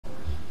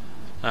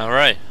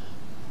Alright,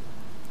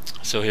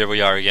 so here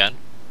we are again.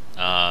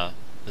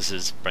 This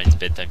is Brian's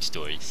Bedtime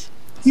Stories.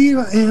 Here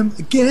I am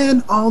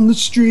again on the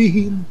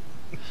stream.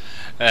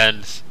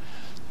 And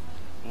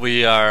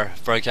we are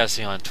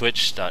broadcasting on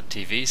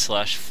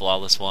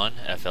twitch.tv/Flawliss1,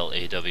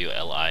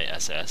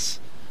 Flawliss.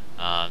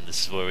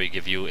 This is where we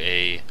give you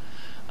a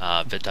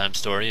bedtime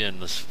story in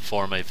the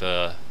form of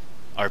a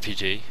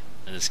RPG,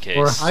 in this case.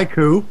 Or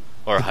haiku.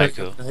 Or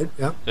haiku. Right?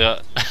 Yep.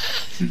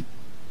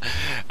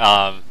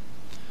 Yeah.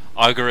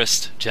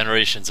 Agarest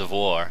Generations of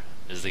War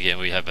is the game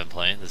we have been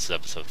playing. This is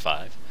episode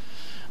 5.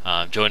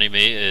 Joining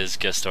me is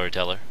guest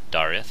storyteller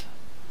Dariath.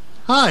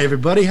 Hi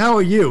everybody, how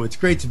are you? It's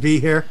great to be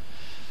here.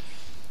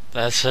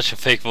 That's such a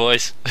fake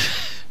voice.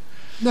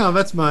 No,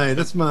 that's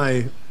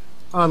my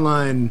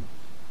online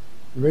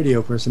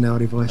radio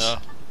personality voice. Oh.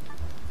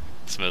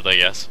 Smooth, I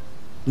guess.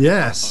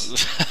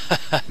 Yes.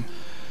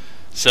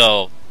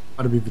 So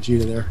Ought to be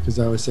Vegeta there, because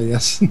I always say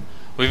yes.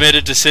 we made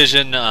a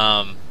decision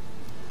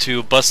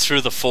to bust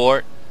through the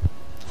fort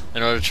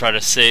in order to try to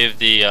save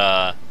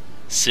the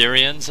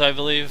Syrians, I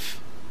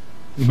believe,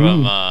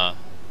 from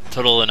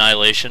total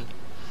annihilation.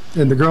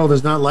 And the girl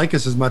does not like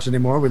us as much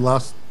anymore. We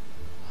lost...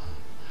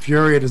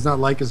 Furia does not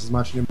like us as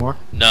much anymore.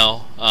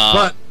 No.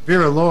 But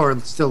Vera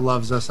Lord still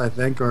loves us, I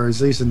think, or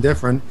is at least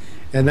indifferent.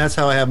 And that's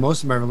how I have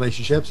most of my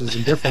relationships, is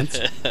indifference.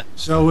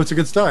 So it's a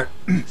good start.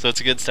 So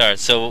it's a good start.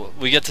 So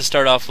we get to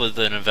start off with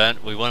an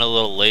event. We went a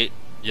little late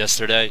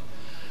yesterday,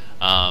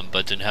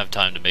 but didn't have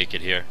time to make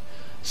it here.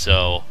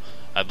 So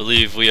I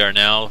believe we are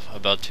now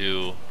about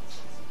to...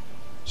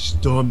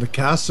 Storm the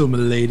castle, my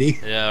lady.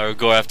 Yeah, or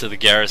go after the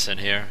garrison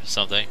here,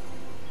 something.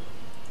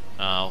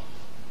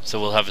 So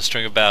we'll have a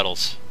string of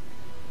battles,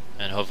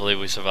 and hopefully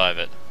we survive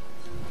it.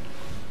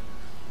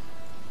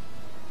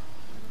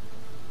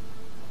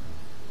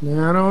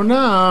 I don't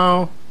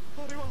know.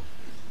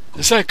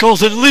 Is that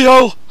Golden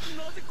Leo?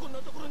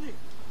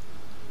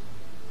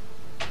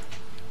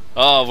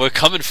 Oh, we're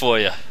coming for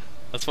you.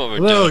 That's what we're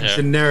Hello, doing here.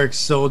 generic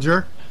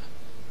soldier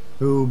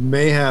who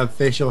may have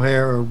facial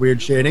hair or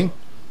weird shading.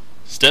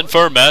 Stand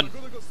firm, man.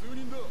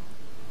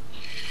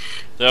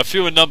 They are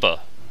few in number,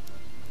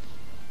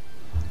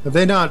 Have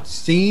they not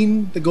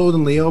seen the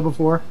Golden Leo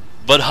before?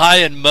 but high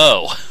in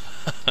mo.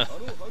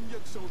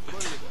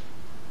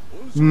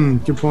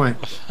 Good point.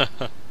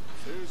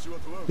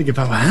 Think of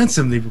how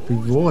handsome they would be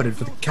rewarded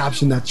for the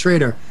capturing that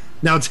traitor.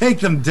 Now take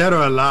them dead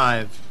or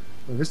alive.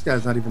 Well, this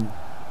guy's not even...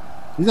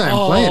 He's not even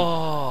playing.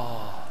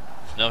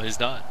 No, he's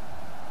not.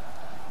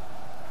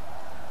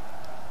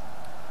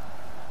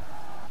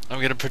 I'm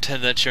gonna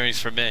pretend that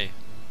cheering's for me.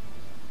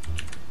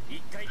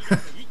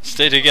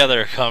 Stay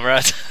together,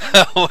 comrades.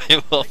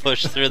 We will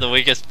push through the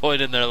weakest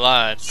point in their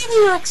line. Give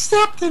your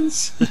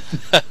acceptance.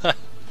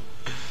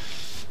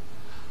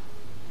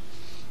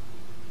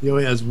 He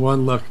only has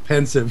one look,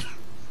 pensive.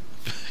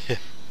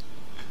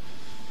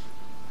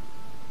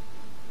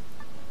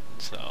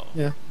 So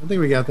Yeah, I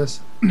think we got this.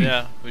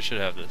 yeah, we should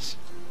have this.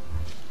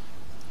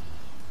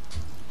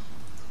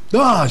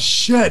 Oh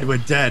shit, we're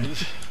dead.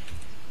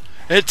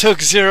 It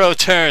took 0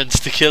 turns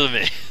to kill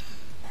me.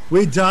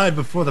 We died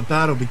before the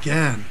battle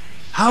began.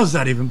 How's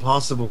that even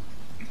possible?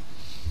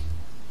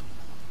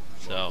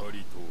 So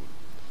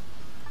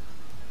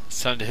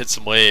it's time to hit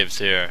some waves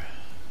here.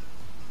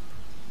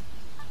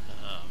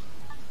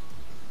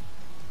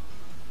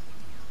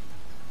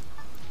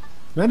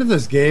 Imagine if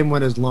this game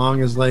went as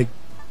long as like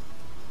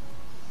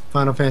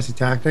Final Fantasy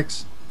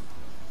Tactics,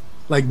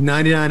 like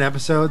 99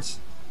 episodes.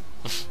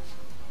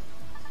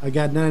 I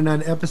got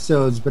 99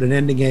 episodes, but an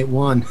ending ain't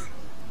one.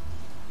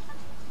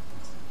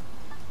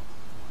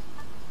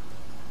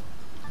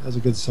 That was a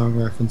good song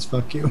reference.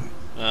 Fuck you.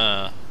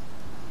 Yeah.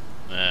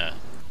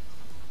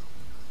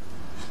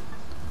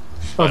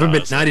 Oh, if it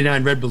been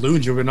 99 red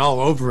balloons, you've been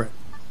all over it.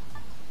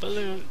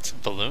 Balloons.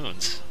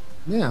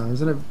 Yeah,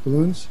 isn't it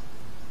balloons?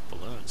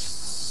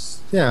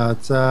 Balloons. Yeah,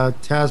 it's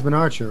Tasman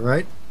Archer,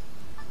 right?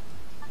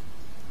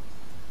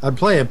 I'd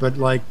play it, but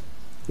like,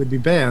 would be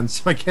banned,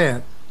 so I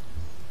can't.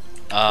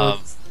 So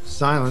it's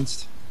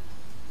silenced.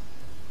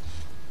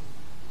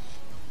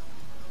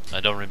 I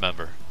don't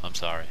remember. I'm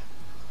sorry.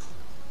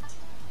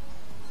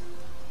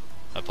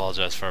 I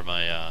apologize for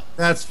my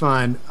That's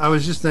fine. I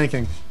was just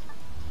thinking,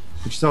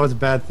 which is always a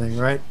bad thing,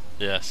 right?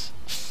 yes.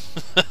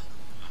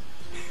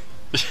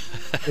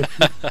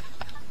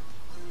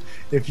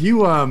 If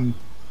you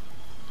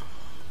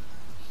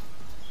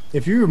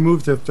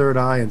removed her third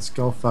eye and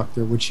skull fucked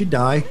her, would she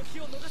die?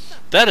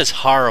 That is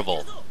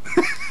horrible.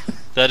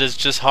 That is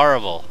just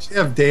horrible. Does she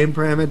have Dame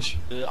damage?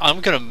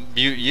 I'm gonna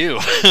mute you.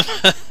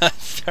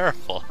 That's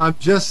terrible. I'm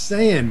just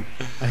saying.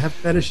 I have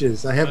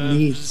fetishes. I have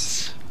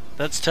needs.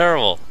 That's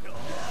terrible.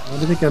 Why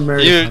do you think I'm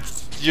married?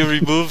 You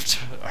removed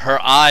her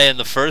eye in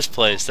the first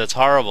place. That's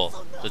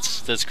horrible.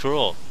 That's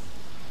cruel.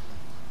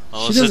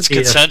 Unless it's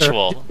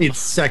consensual. It's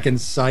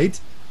second sight.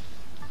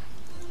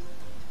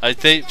 I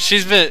think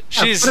she's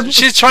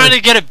trying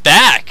to get it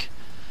back.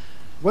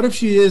 What if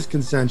she is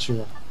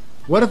consensual?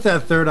 What if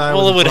that third eye?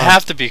 Well, was it would blocked?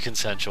 have to be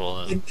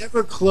consensual. It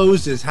never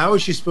closes. How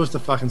is she supposed to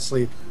fucking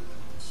sleep?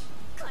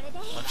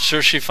 I'm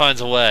sure she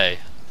finds a way.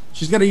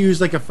 She's got to use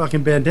like a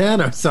fucking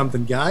bandana or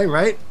something, guy,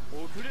 right?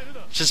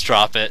 Just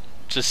drop it.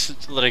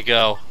 Just let it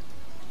go.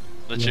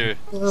 Let your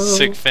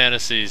sick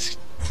fantasies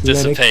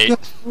dissipate.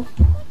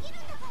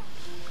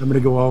 I'm gonna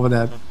go over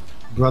that,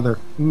 brother.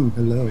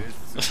 Hello.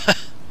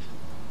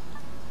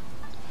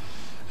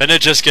 And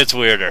it just gets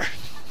weirder.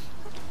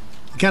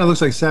 It kind of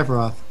looks like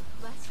Sephiroth.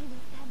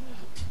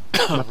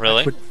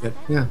 Really?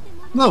 Yeah,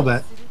 a little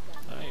bit.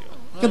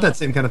 Got that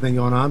same kind of thing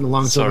going on. The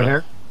long silver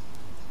hair.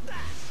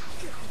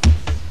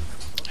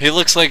 He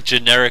looks like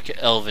generic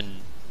elven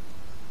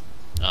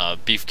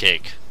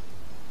beefcake.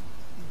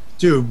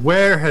 Dude,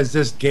 where has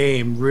this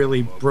game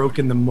really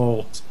broken the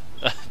mold?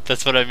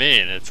 That's what I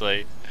mean. It's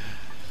like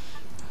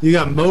you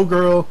got Mo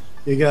Girl,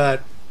 you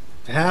got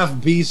half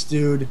Beast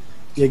Dude,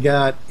 you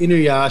got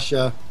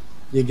Inuyasha,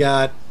 you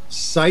got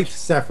Scythe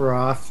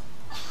Sephiroth,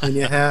 and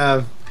you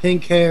have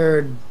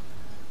pink-haired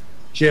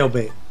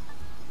Jailbait.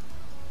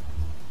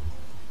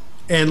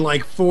 And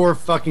like 4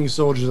 fucking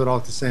soldiers that all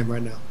look the same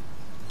right now.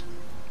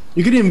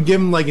 You could even give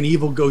him like an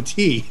evil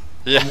goatee.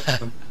 Yeah.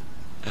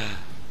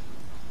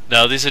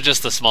 No, these are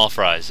just the small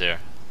fries here.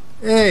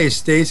 Hey,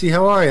 Stacy,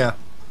 how are ya?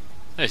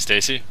 Hey,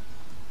 Stacy.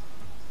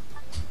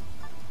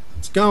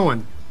 It's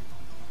going.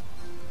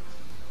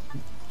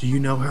 Do you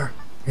know her?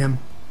 Him?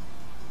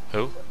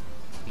 Who?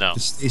 No.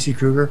 Stacy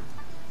Kruger?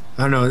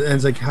 I don't know. And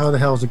it's like, how the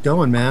hell is it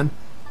going, man?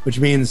 Which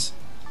means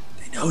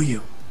they know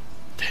you.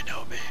 They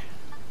know me.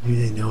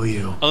 Maybe they know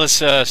you.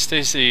 Unless,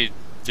 Stacy,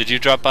 did you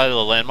drop by the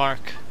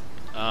landmark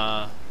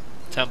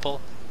temple?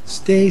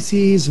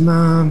 Stacy's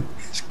mom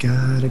has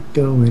got it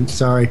going.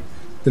 Sorry,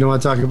 didn't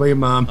want to talk about your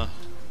mom.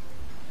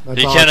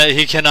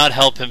 He cannot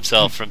help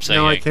himself from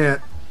singing. No, I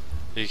can't.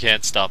 He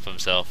can't stop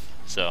himself.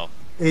 So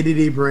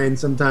ADD brain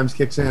sometimes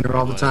kicks in, or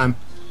all the time.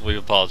 We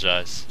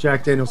apologize.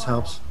 Jack Daniels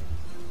helps.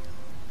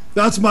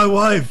 That's my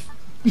wife.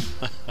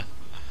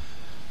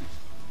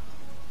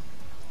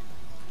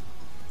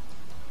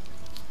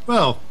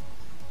 Well,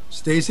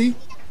 Stacy,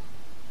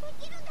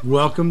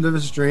 welcome to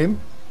the stream.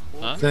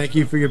 Huh? Thank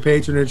you for your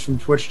patronage from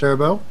Twitch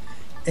Turbo.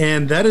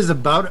 And that is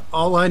about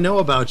all I know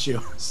about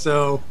you.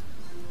 So,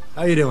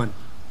 how you doing?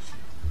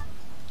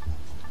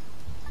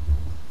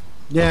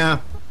 Yeah,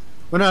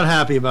 we're not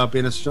happy about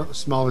being a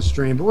smaller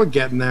stream, but we're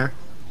getting there.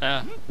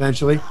 Yeah.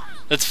 Eventually.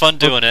 It's fun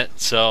doing it,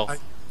 so...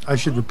 I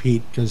should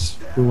repeat, because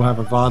we will have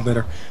a VOD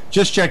later.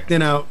 Just checked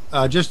in out,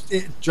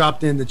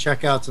 dropped in to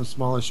check out some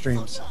smaller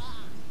streams.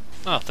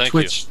 Oh, thank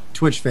you.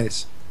 Twitch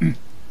face. I'm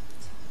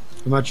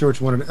not sure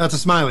which one it is. That's a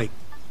smiley.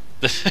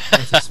 That's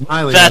a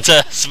smiley. That's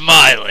a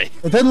smiley.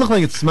 It doesn't look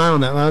like it's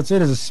smiling that much.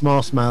 It is a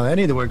small smiley. I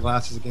need to wear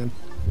glasses again.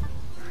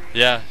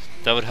 Yeah,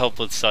 that would help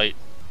with sight.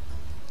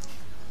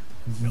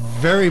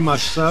 Very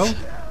much so.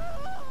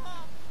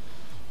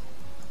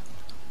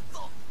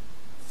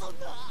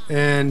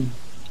 And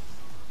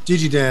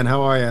DigiDan,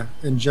 how are you?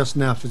 And Just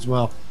Neff as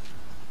well.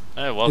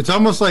 Hey, welcome. It's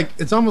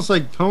almost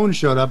like Pone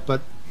showed up,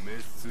 but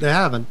they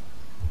haven't.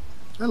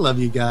 I love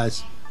you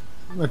guys.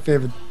 You're my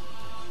favorite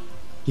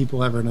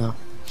people ever now.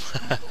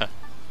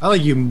 I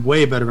like you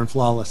way better than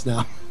Flawliss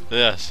now.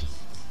 Yes.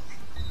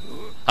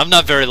 I'm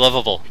not very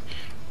lovable.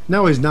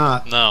 No, he's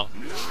not. No.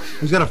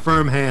 He's got a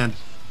firm hand.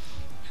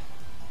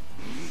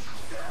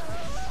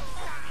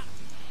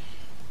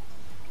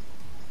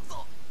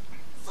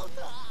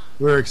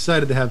 We're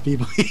excited to have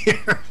people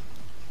here.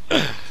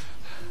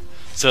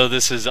 So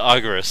this is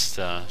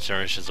Agarest,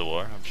 Generations of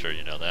War. I'm sure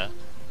you know that.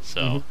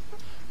 So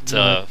it's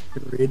a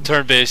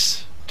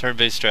turn-based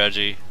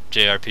strategy,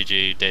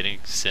 JRPG, dating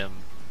sim.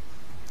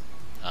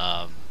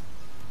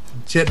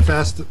 Tit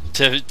fest.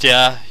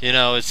 Yeah, you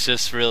know, it's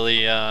just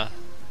really,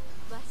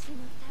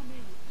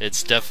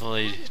 it's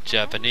definitely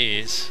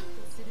Japanese,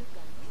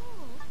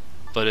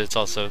 but it's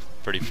also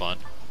pretty fun.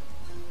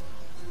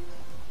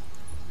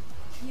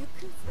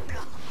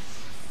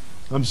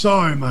 I'm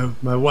sorry,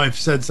 my wife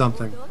said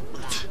something.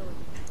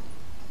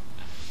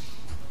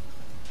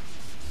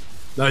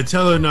 I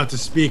tell her not to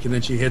speak, and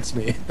then she hits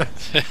me.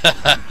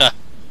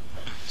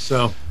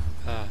 So,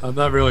 I'm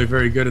not really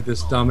very good at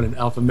this dominant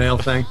alpha male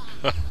thing.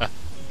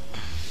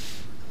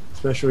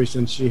 Especially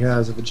since she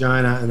has a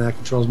vagina, and that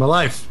controls my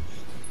life.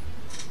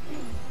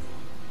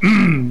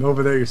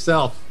 Over there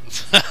yourself.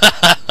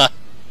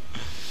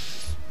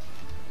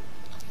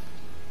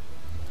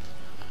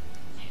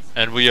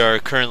 And we are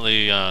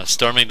currently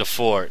storming the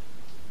fort.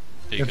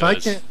 If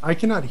I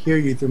cannot hear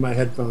you through my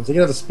headphones. You're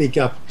gonna have to speak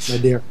up, my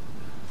dear.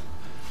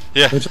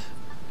 Yeah.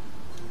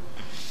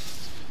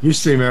 You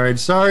stream married.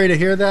 Sorry to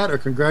hear that, or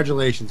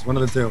congratulations. One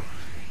of the two.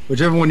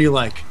 Whichever one you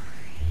like.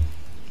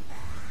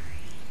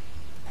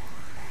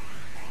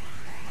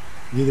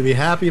 You either be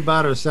happy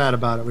about it or sad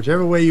about it.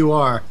 Whichever way you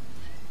are,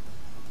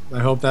 I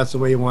hope that's the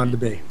way you wanted to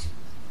be.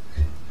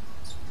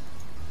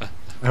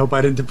 I hope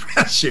I didn't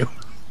depress you.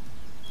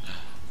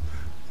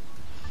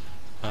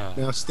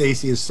 Now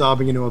Stacy is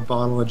sobbing into a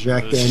bottle of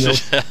Jack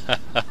Daniels.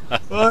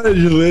 Why did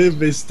you leave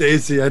me,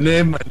 Stacy? I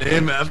named my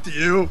name after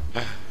you.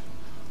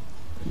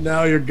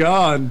 Now you're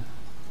gone.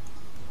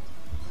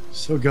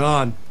 So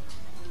gone.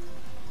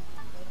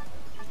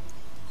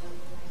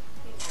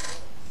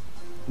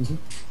 Mm-hmm.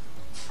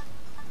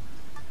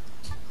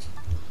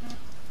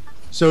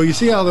 So you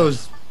see how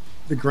those,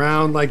 the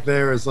ground like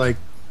there is like,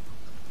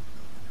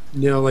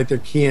 you know, like they're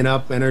keying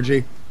up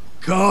energy.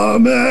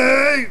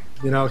 Coming!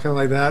 You know, kind of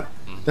like that.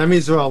 Mm-hmm. That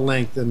means they're all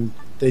linked and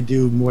they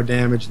do more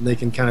damage and they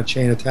can kind of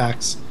chain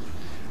attacks.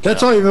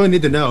 That's Yeah. all you really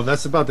need to know.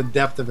 That's about the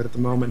depth of it at the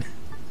moment.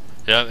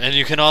 Yeah, and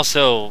you can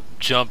also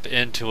jump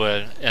into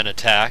an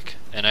attack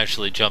and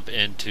actually jump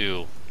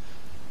into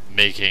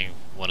making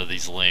one of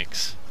these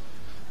links.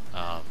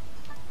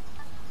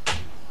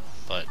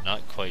 But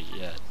not quite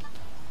yet.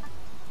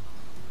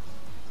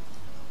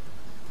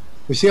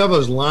 You see how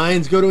those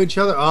lines go to each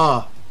other?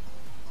 Ah,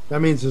 that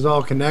means there's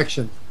all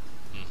connection.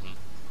 Mm-hmm.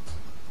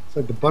 It's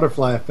like the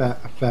butterfly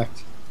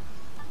effect.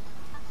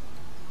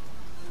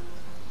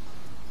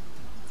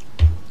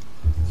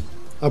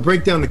 I'll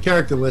break down the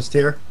character list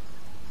here.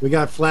 We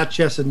got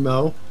flat-chested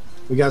Mo.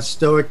 We got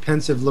stoic,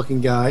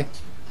 pensive-looking guy.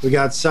 We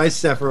got Scythe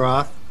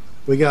Sephiroth.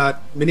 We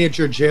got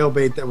miniature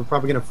jailbait that we're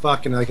probably gonna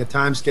fuck in like a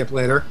time skip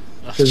later.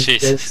 Oh,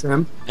 Jesus.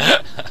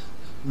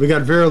 We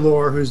got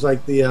Viralore, who's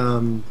like the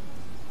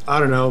I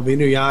don't know,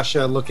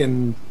 Inuyasha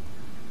looking,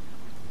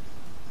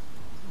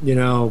 you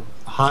know,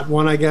 hot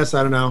one, I guess.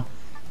 I don't know.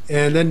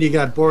 And then you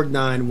got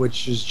Borgnine,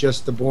 which is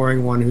just the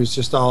boring one, who's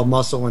just all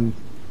muscle and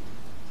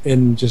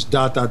just ...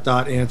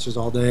 answers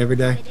all day, every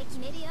day.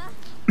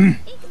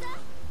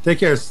 Take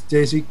care,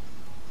 Stacy.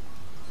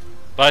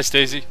 Bye,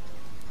 Stacy.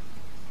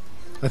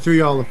 I threw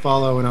you all a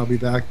follow, and I'll be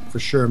back for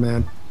sure,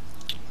 man.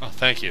 Oh,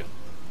 thank you.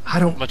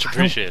 I Much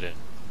appreciated.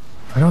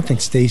 don't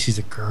think Stacy's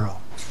a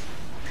girl.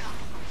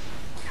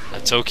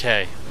 That's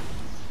okay.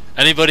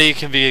 Anybody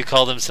can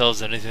call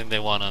themselves anything they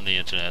want on the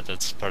internet.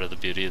 That's part of the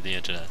beauty of the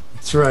internet.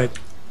 That's right.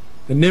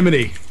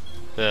 Anonymity.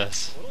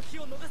 Yes.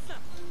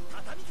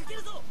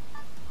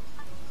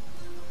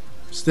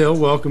 Still,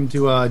 welcome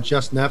to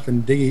Just Neff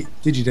and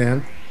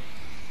Digidan,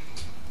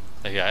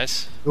 Hey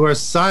guys. who are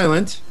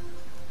silent,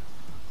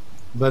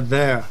 but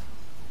there.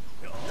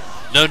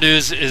 No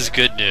news is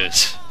good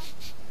news.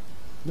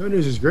 No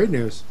news is great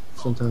news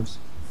sometimes.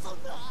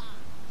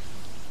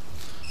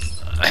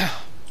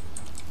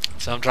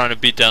 So I'm trying to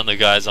beat down the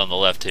guys on the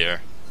left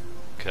here,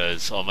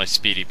 because all my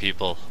speedy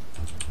people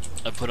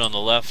I put on the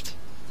left.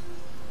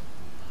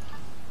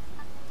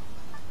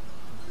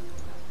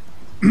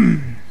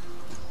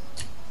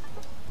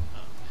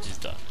 He's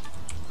done.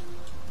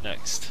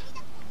 Next.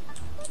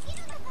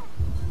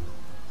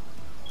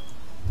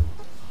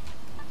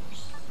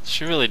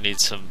 She really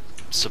needs some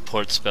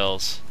support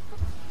spells.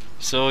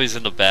 She's always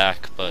in the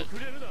back, but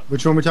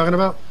Which one are we talking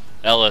about?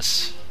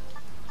 Ellis.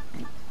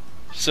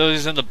 She's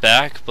always in the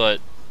back,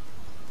 but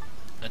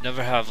I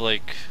never have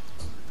like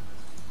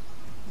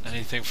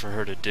anything for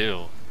her to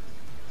do.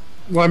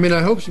 Well, I mean,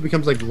 I hope she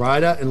becomes like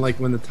Rida, and like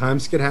when the time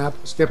skip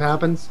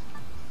happens,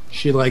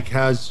 she like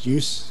has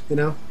use, you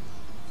know?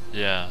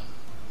 Yeah.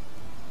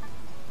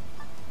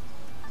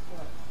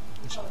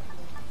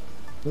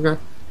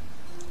 Okay.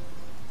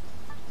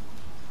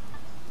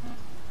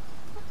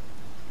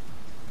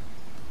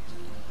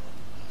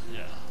 Yeah.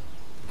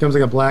 Becomes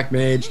like a black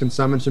mage, can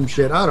summon some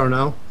shit. I don't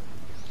know.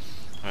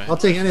 Right. I'll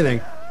take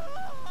anything.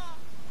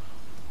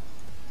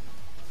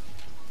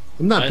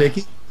 I'm not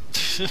picky.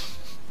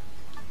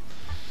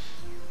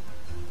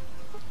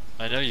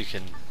 I know you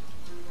can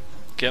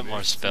get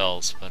more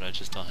spells, but I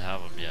just don't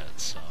have them yet,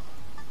 so.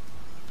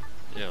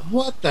 Ew.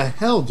 What the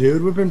hell,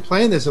 dude? We've been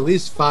playing this at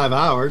least 5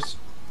 hours.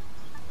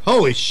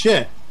 Holy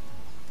shit.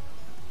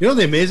 You know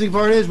the amazing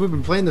part is, we've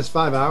been playing this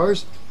 5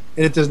 hours,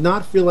 and it does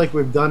not feel like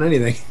we've done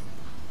anything.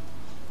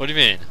 What do you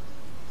mean?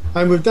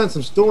 I mean, we've done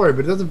some story,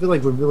 but it doesn't feel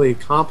like we've really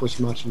accomplished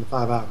much in the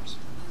 5 hours.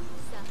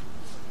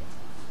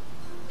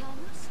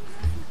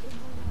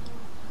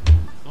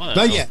 Well,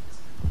 Not yet.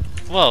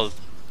 Well,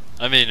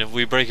 I mean, if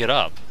we break it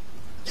up,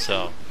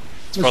 so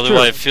it's That's probably true.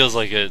 why it feels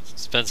like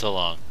it's been so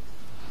long.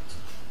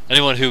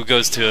 Anyone who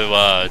goes to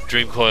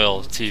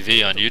Dreamcoil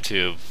TV on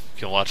YouTube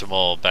can watch them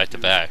all back to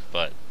back,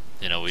 but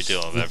you know we do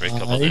them every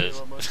couple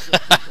days.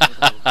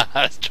 I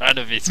was trying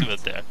to be smooth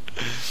there.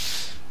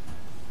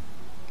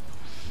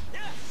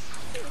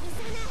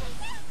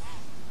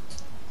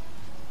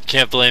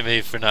 Can't blame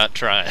me for not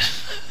trying.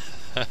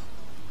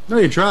 No,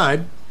 you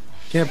tried.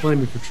 Can't blame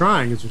me for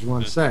trying, is what you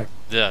want to say.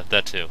 Yeah,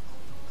 that too.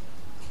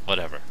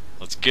 Whatever.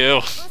 Let's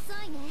go.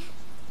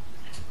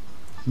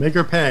 Make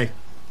her pay.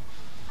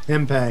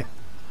 Him pay.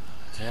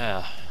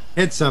 Yeah.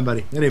 Hit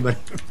somebody. Anybody.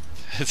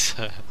 It's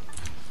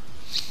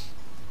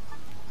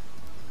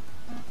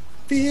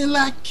Feel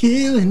like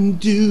killing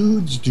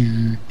dudes.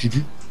 Do, do,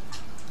 do.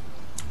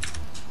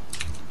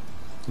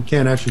 You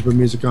can't actually put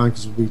music on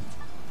because we'll be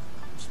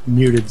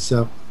muted,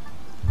 so.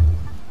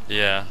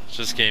 yeah,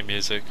 just game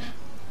music.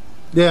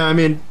 Yeah, I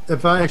mean,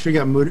 if I actually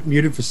got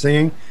muted for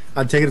singing,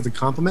 I'd take it as a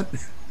compliment.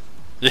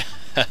 Yeah.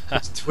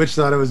 Twitch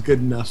thought it was good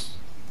enough.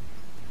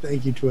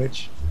 Thank you,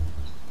 Twitch.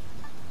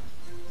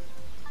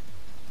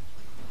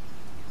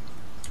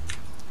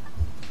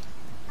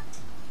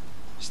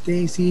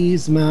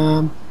 Stacy's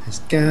mom has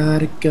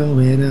got it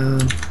going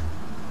on.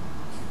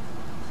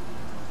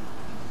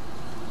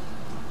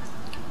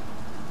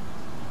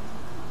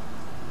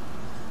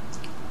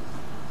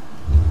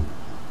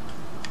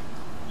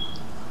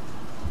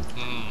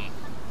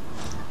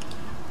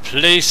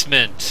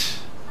 Placement.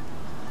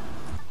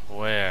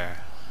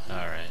 Where?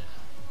 Alright.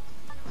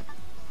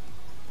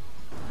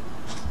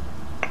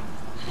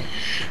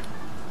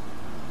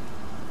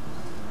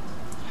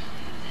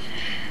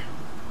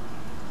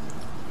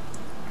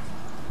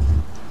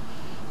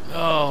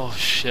 Oh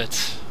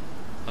shit.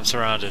 I'm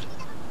surrounded.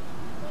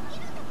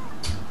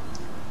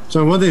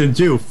 So one thing to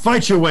do,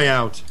 fight your way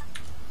out.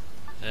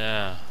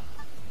 Yeah,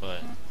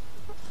 but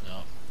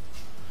no.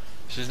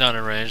 She's not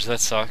in range, that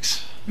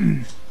sucks.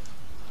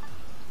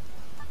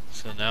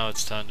 So now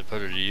it's time to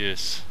put her to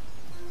use.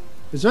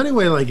 Is there any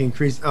way to like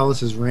increase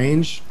Alice's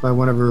range by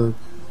one of her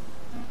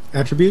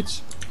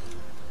attributes?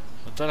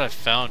 Not that I've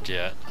found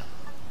yet.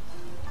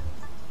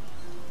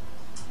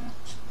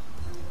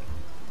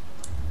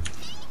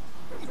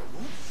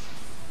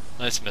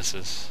 Nice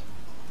misses.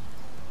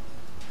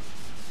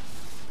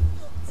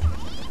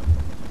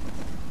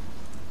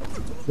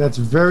 That's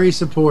very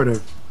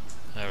supportive.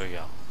 There we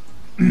go.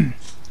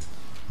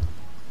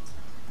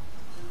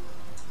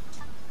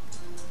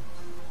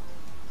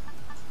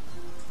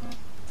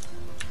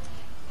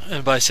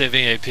 And by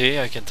saving AP,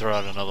 I can throw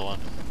out another one.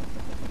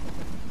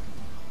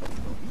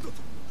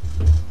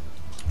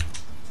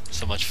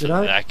 So much for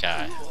that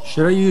guy.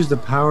 Should I use the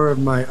power of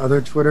my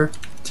other Twitter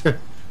to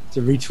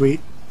retweet?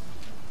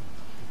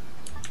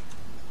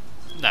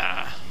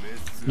 Nah.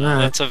 No,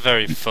 that's a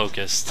very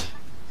focused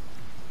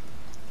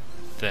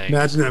thing.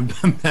 Imagine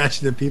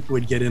that people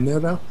would get in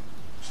there though.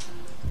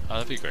 Oh,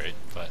 that'd be great,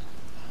 but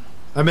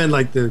I meant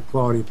like the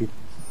quality of people.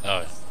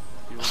 oh.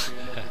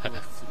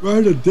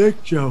 Write a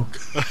dick joke.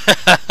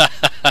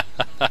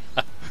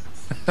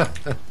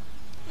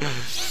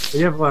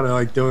 You have a lot of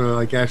like Dota,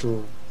 like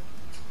actual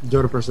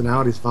Dota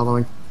personalities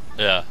following.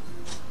 Yeah.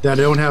 That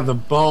don't have the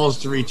balls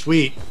to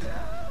retweet.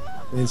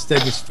 They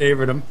instead just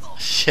favorite them.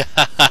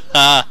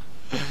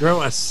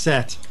 Throw a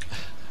set.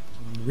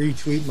 And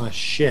retweet my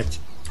shit.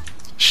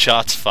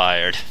 Shots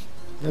fired.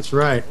 That's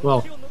right.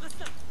 Well,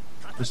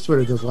 this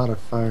Twitter does a lot of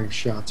firing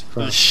shots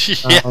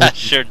across. Yeah,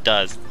 sure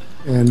does.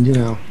 And you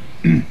know,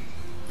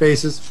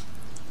 faces.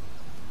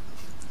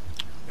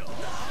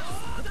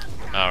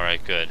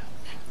 Alright, good.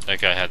 That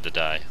guy had to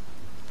die.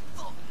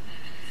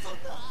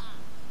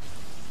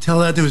 Tell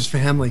that to his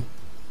family.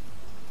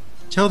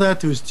 Tell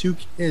that to his 2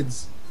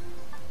 kids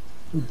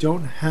who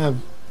don't have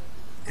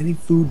any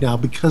food now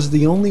because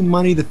the only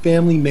money the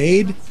family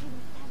made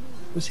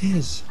was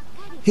his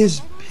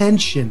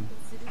pension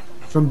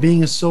from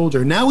being a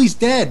soldier. Now he's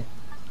dead.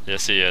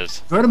 Yes, he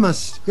is.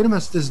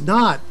 Gridimus does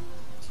not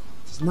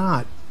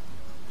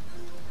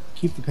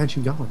keep the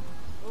pension going.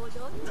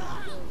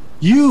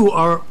 You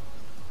are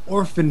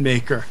orphan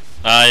maker.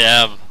 I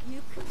am.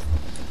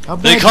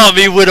 They call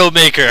me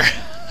Widowmaker.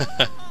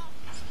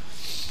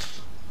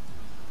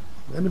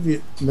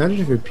 Imagine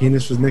if your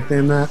penis was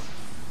nicknamed that.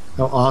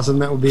 How awesome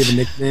that would be, the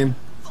nickname.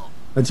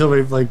 Until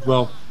we've like,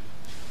 well,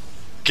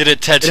 get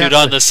it tattooed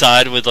on the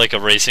side with like a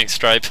racing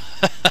stripe.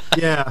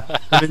 Yeah,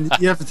 I mean,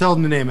 you have to tell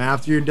them the name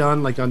after you're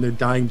done, like on their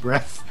dying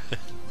breath.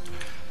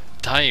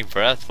 Dying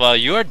breath? Wow,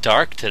 you are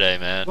dark today,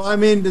 man. Well, I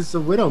mean, it's a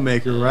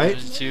Widowmaker,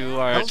 right? You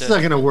are. How's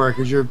that gonna work?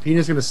 Is your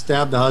penis gonna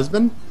stab the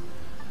husband?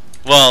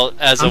 Well,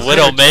 as a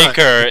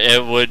Widowmaker,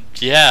 it would,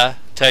 yeah,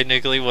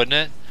 technically, wouldn't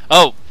it?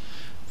 Oh,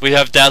 we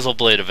have Dazzle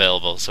Blade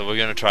available, so we're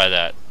gonna try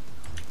that.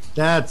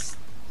 That's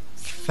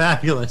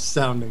fabulous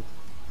sounding.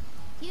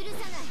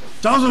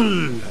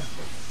 Dazzle!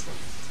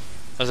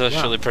 That's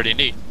actually pretty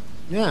neat.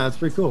 Yeah, that's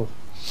pretty cool.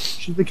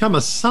 She's become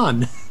a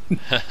son.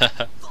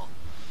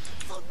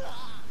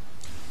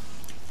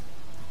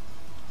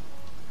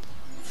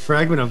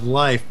 Fragment of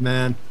life,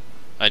 man.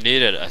 I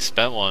need it. I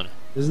spent one.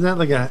 Isn't that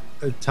like a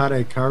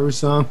Tade Karu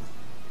song?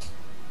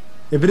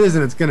 If it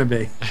isn't, it's gonna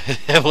be.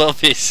 It will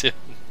be soon.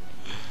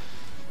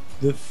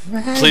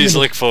 Please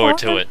look forward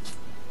to it.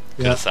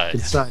 Yeah, good side.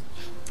 Good side.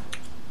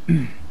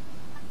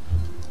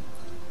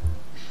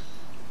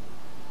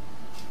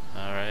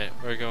 Alright,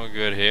 we're going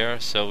good here,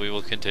 so we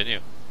will continue.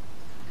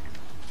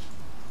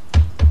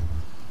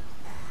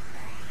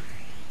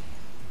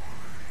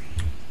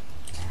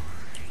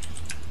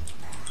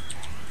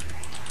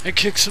 And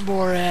kick some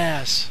more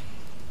ass.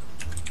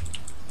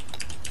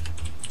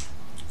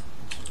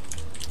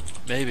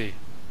 Maybe.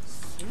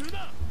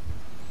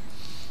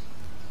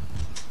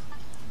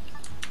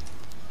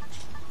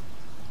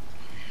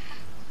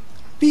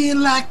 Feel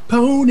like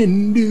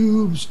poning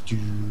noobs. I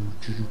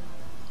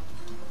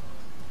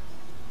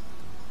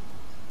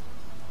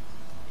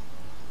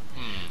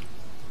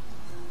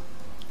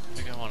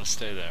think I want to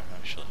stay there,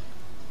 actually.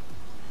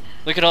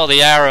 Look at all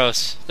the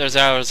arrows. There's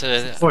arrows.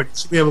 Boy,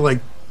 to be able to like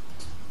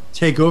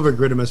take over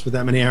Gridimus with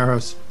that many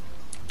arrows.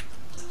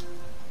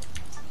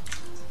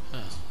 Oh,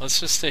 let's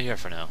just stay here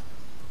for now.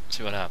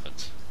 See what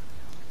happens.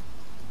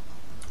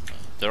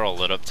 They're all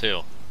lit up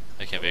too.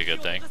 That can't be a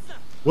good thing.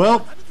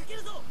 Well,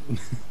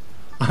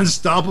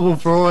 unstoppable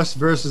force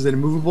versus an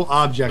immovable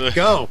object.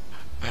 Go.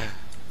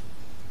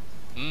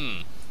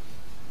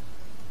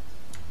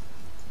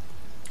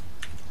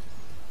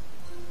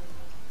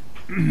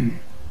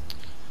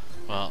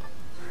 Well,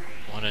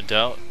 when in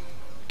doubt,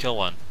 kill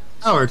one.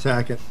 Power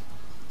attack it.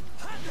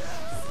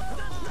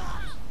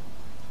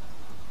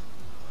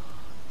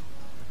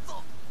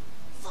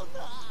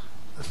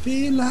 I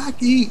feel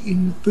like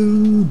eating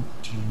food.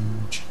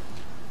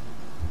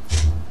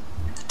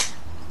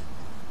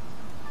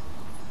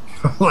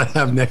 All I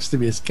have next to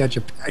me is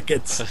ketchup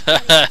packets.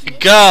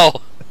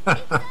 Go!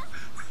 I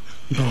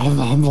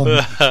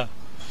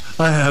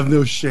have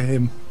no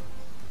shame.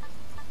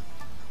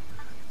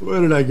 Where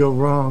did I go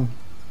wrong?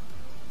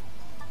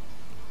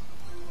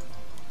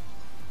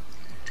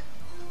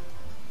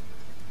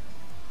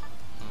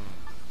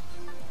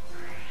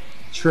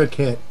 Trick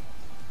hit.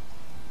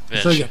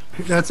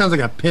 That sounds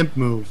like a pimp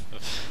move.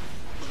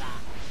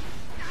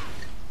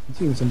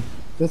 That's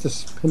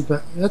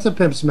a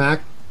pimp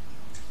smack.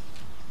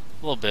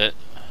 A little bit.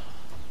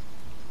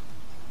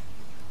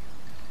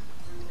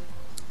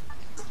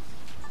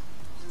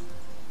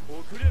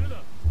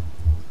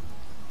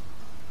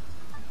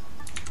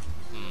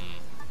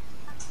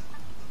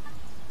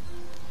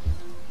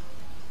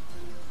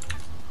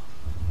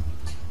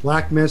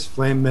 Black mist,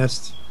 flame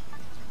mist.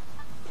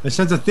 I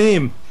sense a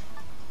theme.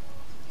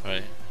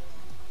 Right.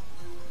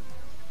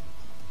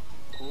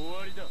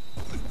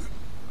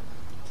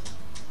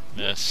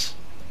 Miss.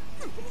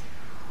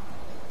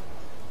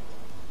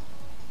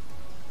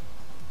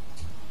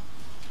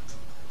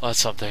 Well, that's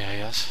something, I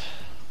guess.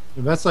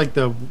 That's like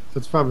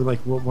that's probably like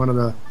one of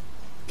the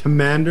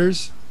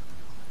commanders.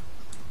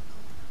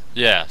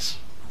 Yes.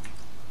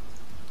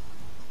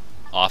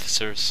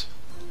 Officers.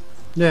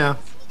 Yeah.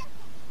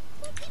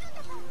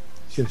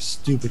 She's got a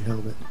stupid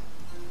helmet.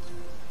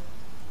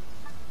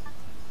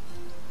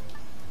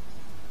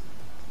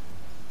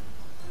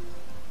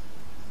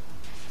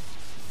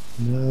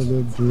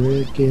 Another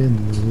brick and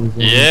move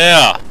on.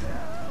 Yeah!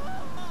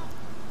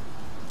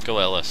 Go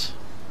Ellis.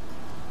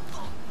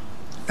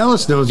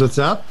 Ellis knows what's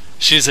up.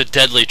 She's a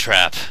deadly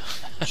trap.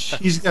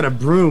 She's got a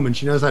broom and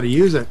she knows how to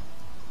use it.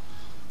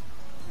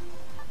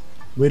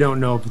 We don't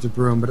know if it's a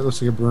broom, but it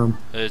looks like a broom.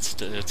 It's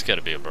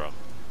gotta be a broom.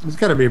 It's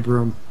gotta be a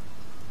broom.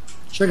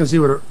 Check and see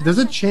what does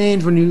it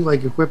change when you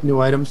like equip new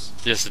items?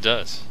 Yes, it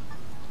does.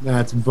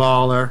 That's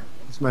baller.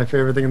 It's my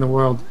favorite thing in the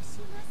world.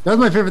 That was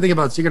my favorite thing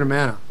about Secret of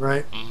Mana,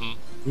 right? Mm-hmm.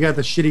 You got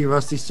the shitty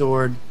rusty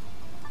sword,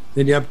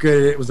 then you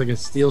upgraded it. It was like a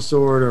steel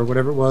sword or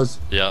whatever it was.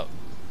 Yep.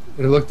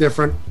 It looked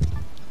different.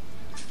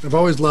 I've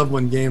always loved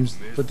when games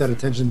put that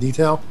attention to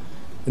detail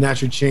and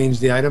actually change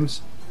the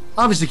items.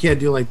 Obviously, can't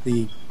do like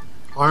the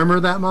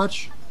armor that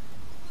much.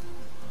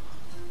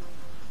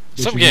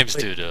 Some games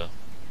do.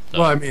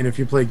 Well, I mean, if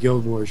you play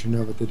Guild Wars, you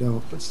know, but they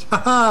don't. But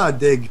haha,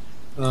 dig.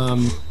 What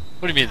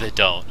do you mean they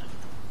don't?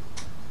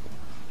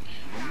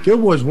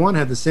 Guild Wars 1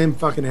 had the same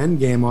fucking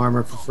endgame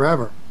armor for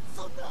forever.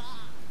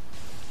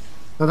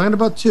 I'm talking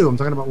about 2. I'm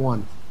talking about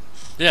 1.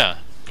 Yeah.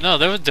 No,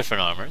 there were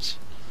different armors.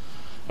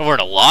 There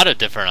weren't a lot of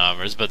different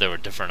armors, but there were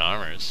different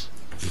armors.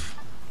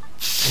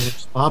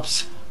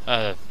 Ops.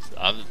 I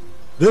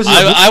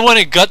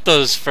wouldn't gut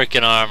those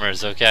freaking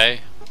armors,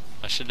 okay?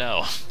 I should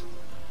know.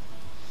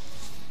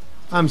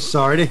 I'm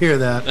sorry to hear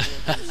that.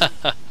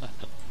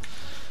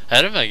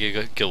 I didn't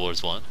make Guild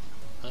Wars 1.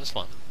 That was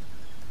fun.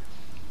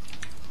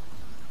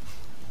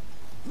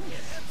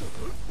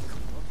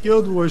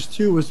 Guild Wars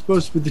 2 was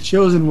supposed to be the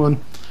chosen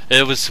one.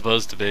 It was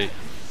supposed to be.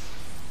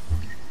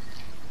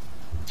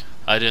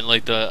 I didn't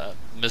like the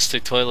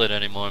Mystic Toilet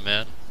anymore,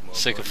 man.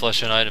 Sick of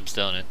flushing items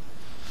down it.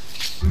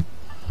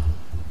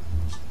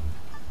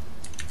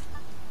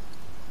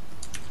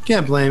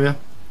 Can't blame you.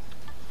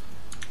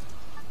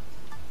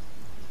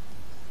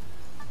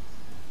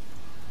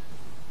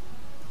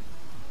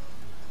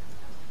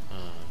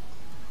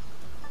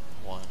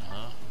 One,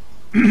 huh?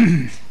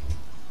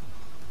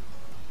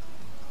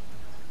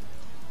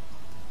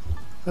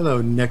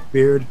 Hello,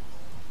 neckbeard.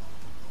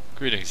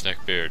 Greetings,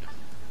 Neckbeard.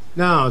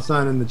 No, it's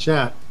not in the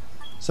chat.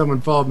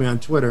 Someone followed me on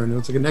Twitter and it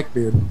looks like a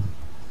neckbeard.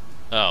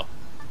 Oh.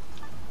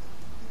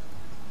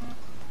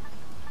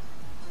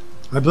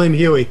 I blame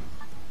Huey.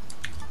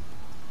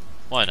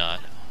 Why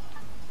not?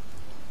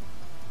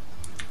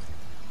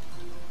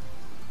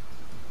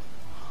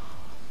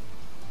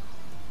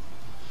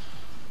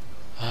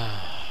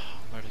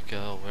 Where'd it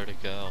go? Where'd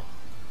it go?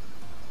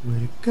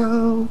 Where'd it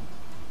go?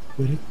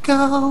 Where'd it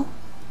go?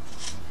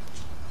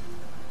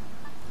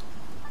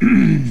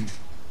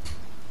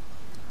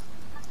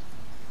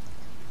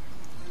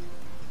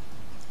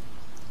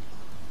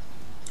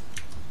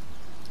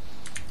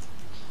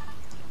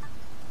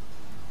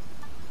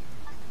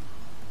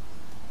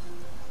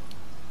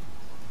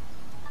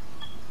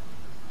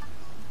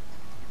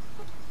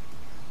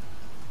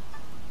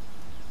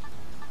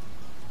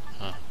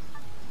 Huh.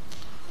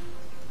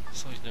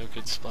 It's like no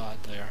good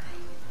spot there.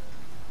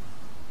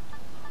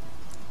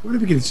 What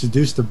if we can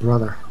seduce the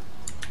brother?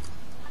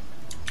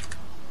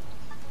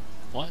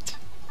 What?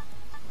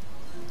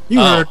 You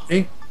heard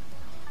me.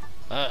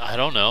 I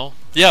don't know.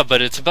 Yeah,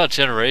 but it's about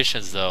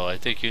generations, though. I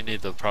think you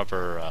need the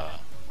proper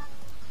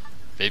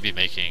baby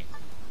making.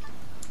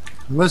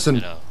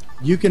 Listen,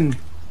 you can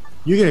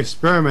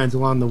experiment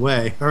along the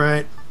way. All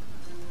right.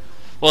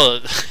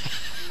 Well,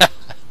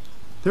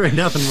 there ain't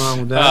nothing wrong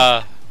with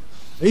that.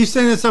 Are you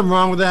saying there's something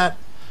wrong with that?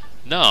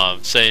 No,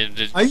 I'm saying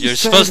that Are you you're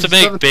saying supposed to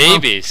there's make something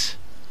wrong? babies.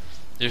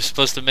 You're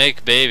supposed to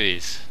make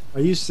babies.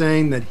 Are you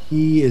saying that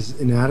he is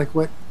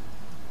inadequate?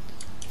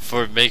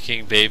 For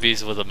making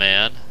babies with a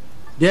man?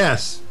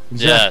 Yes.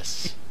 Exactly.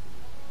 Yes.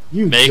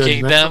 You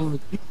making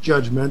them? You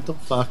judgmental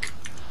fuck.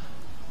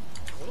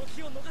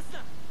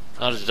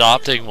 Not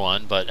adopting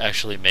one, but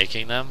actually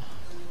making them?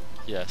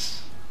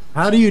 Yes.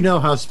 How do you know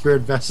how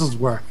spirit vessels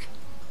work?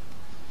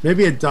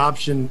 Maybe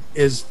adoption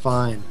is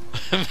fine.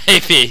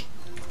 Maybe.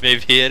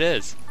 Maybe it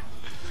is.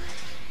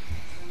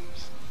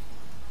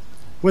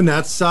 Wouldn't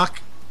that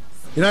suck?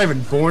 You're not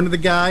even born to the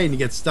guy and you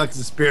get stuck as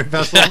a spirit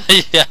vessel?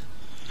 Yeah.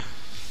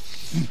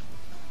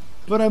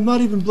 But I'm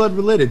not even blood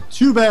related.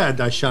 Too bad,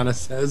 Daishana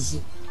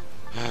says.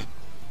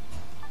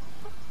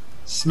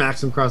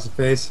 Smacks him across the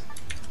face.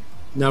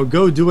 Now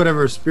go do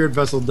whatever a spirit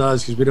vessel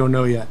does, because we don't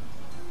know yet.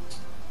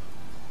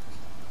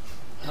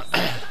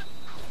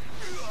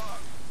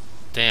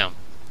 Damn.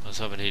 I was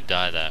hoping he'd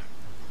die there.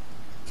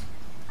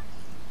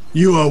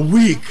 You are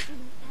weak.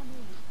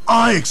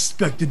 I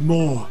expected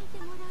more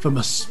from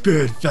a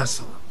spirit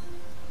vessel.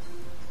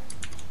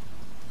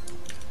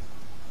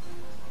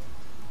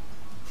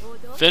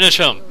 Finish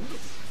him.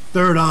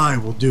 Third eye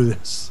will do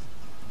this.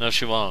 No,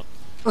 she won't.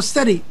 Oh,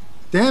 steady.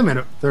 Damn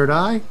it, third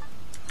eye.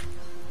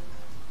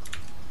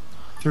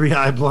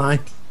 3-eye blind.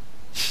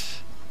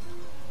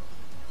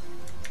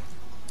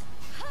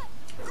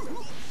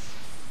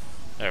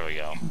 There we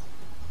go.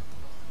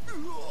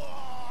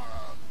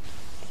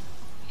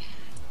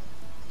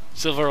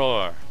 Silver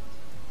ore.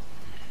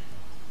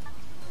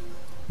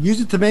 Use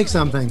it to make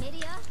something.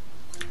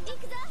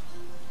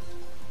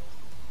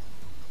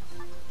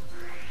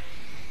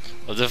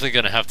 We're definitely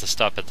gonna have to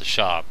stop at the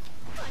shop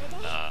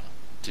and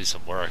do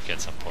some work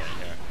at some point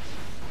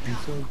here.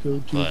 So go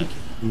to the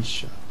candy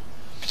shop.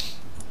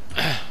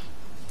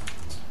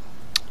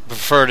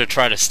 Prefer to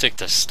try to stick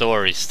to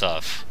story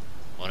stuff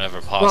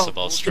whenever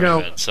possible,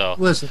 streaming. So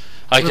listen,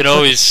 I can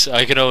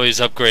always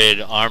upgrade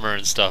armor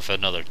and stuff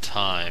another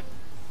time.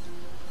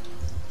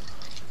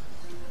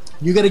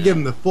 You got to give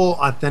him the full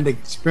authentic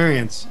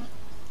experience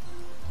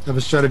of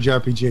a strategy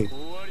RPG.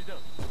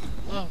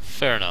 Well,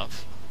 fair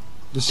enough.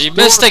 He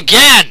missed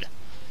again!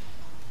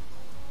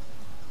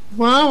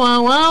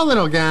 Wow,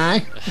 little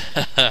guy.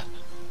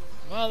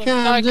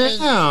 Calm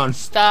down.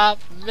 Stop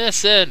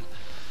missing.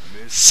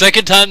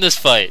 Second time this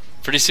fight.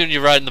 Pretty soon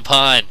you're riding the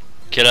pine,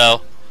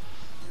 kiddo.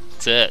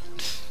 That's it.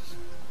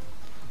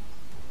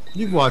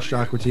 You've watched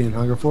Aqua Teen and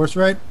Hunger Force,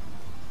 right?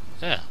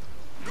 Yeah.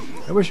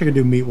 I wish I could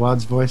do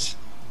Meatwad's voice.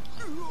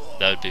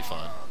 That would be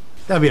fun.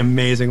 That'd be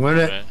amazing,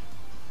 wouldn't it?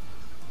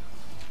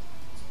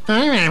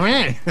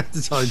 Right.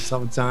 That's all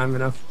the time, you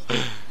know.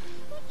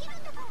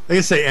 I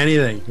could say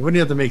anything. It wouldn't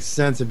have to make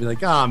sense. It'd be like,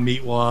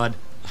 Meatwad.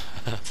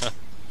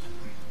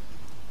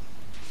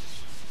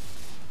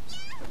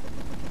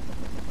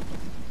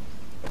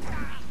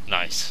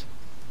 Nice.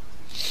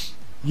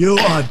 You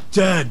are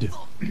dead.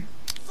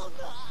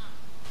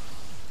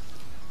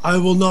 I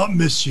will not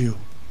miss you.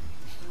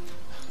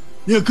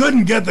 You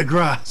couldn't get the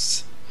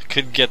grass. I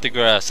couldn't get the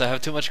grass. I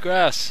have too much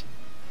grass.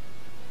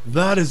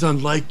 That is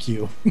unlike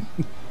you.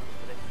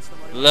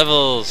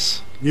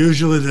 Levels.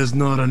 Usually there's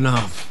not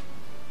enough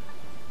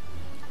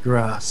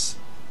grass.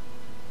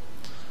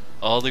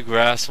 All the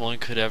grass one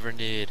could ever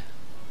need.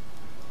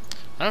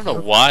 I don't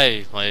know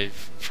why my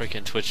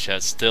freaking Twitch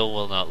chat still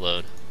will not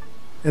load.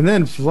 And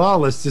then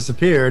Flawliss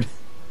disappeared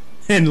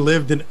and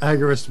lived in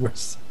Agarest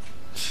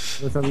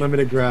with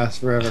unlimited grass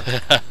forever.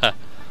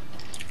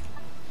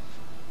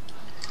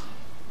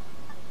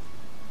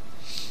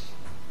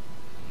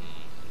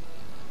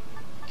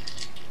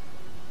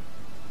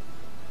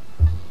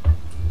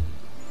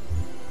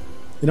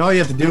 And all you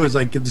have to do is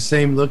like give the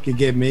same look you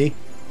gave me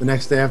the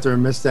next day after I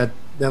missed that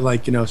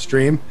like, you know,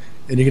 stream,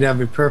 and you can have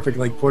a perfect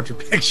like portrait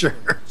picture.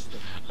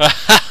 Oh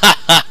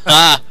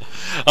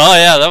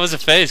yeah, that was a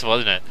face,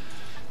 wasn't it?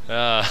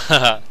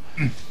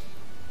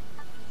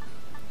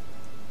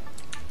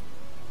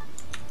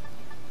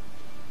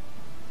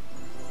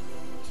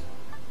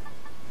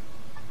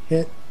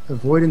 Hit,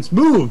 avoidance,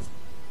 move.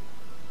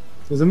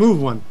 There's a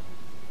move one.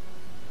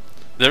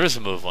 There is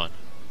a move one.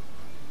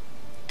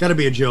 Gotta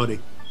be agility.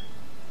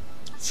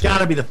 It's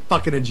gotta be the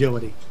fucking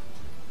agility.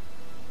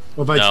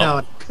 Or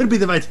vitality. No. Could be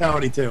the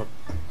vitality too.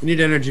 You need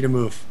energy to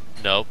move.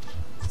 Nope.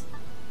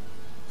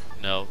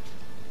 Nope.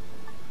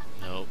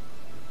 Nope.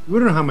 We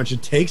don't know how much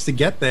it takes to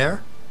get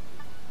there.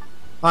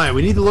 Alright,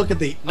 we need to look at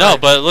the... No,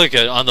 but look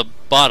at on the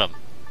bottom.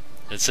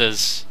 It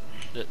says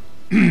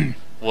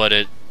what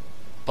it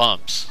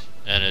bumps.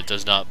 And it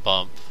does not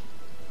bump.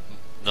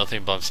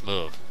 Nothing bumps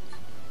move.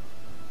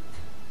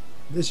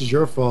 This is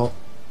your fault.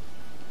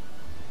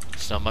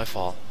 It's not my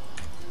fault.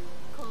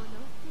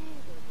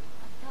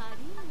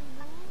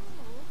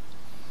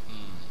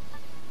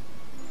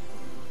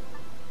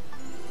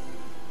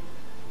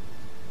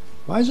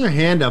 Why is her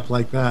hand up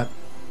like that?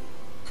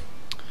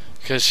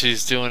 Because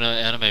she's doing an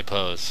anime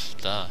pose.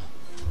 Duh.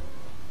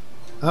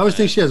 I always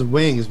think she has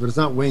wings, but it's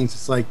not wings,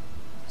 it's like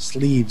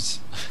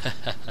sleeves.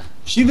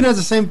 She even has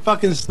the same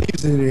fucking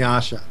sleeves as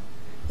Inuyasha.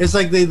 It's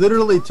like they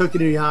literally took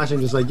Inuyasha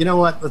and just like, you know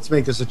what, let's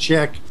make this a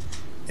chick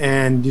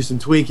and do some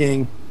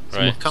tweaking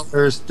Some more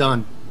colors,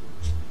 done.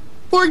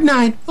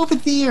 Borgnine, over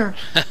there.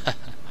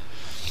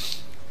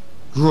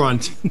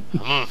 Grunt.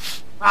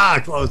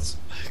 Close.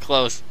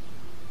 Close.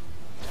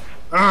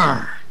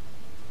 Arrgh.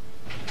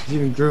 He's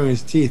even growing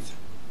his teeth.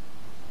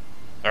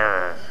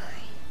 Arrgh.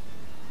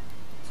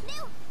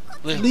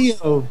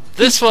 Leo.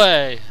 This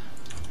way.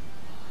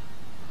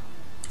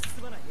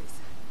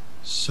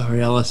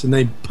 Sorry, Alice. And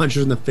then he punches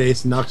her in the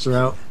face and knocks her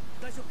out.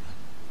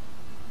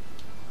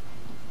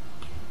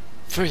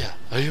 Furia,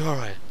 are you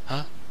alright?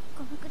 Huh?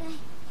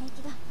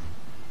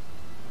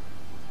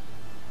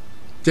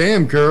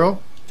 Damn,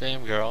 girl.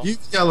 Damn, girl. You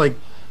got like,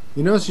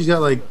 you know, she's got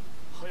like,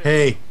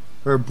 hey,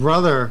 her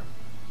brother.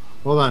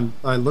 Hold on.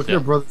 Look at her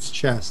brother's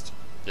chest.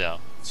 Yeah.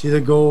 See the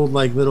gold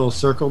like little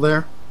circle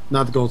there?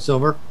 Not the gold,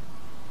 silver.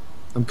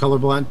 I'm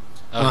colorblind.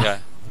 Okay.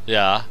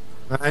 Yeah.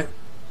 Right.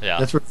 Yeah.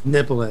 That's where his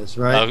nipple is,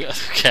 right?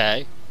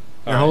 Okay.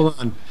 Now hold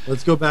on.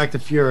 Let's go back to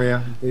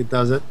Furia. It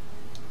does it.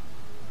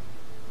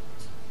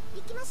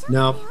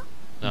 No.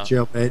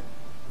 Jailbait.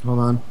 Hold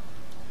on.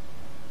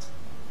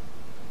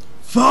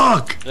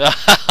 Fuck!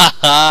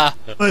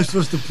 I'm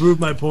supposed to prove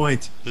my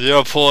point.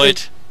 Your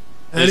point.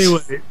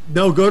 Anyway,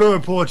 no, go to her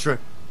portrait.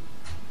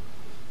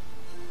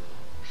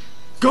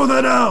 Go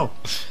there now!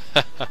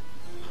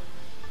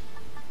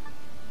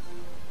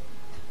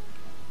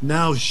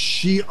 Now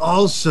she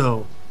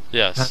also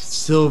has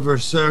silver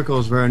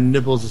circles where her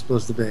nipples are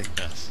supposed to be.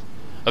 Yes.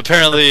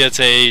 Apparently it's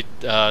a,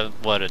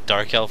 what, a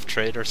dark elf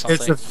trait or something?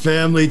 It's a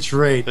family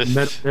trait,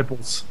 metal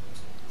nipples.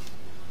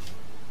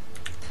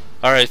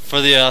 Alright, for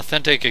the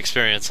authentic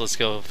experience, let's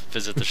go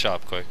visit the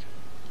shop quick.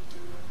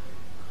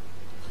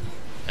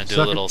 And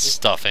do a little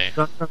stuffing.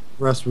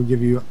 Breast will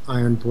give you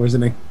iron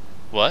poisoning.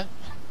 What?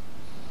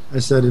 I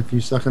said if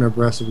you suck on her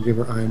breast, it will give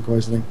her iron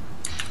poisoning.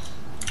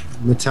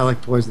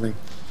 Metallic poisoning.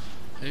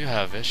 You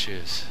have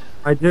issues.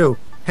 I do.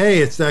 Hey,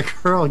 it's that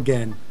girl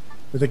again.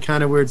 With a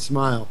kind of weird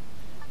smile.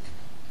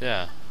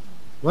 Yeah.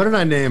 What did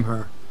I name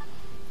her?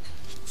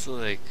 It's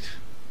like...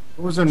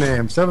 What was her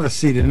name? Started with a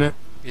C, didn't it?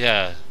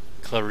 Yeah.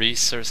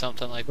 Clarice or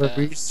something like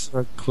Clarice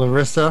or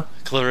Clarissa?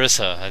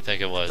 Clarissa, I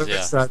think it was,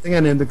 Clarissa. yeah. I think I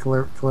named it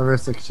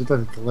Clarissa because she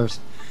looks like Clarissa.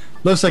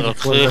 Looks like a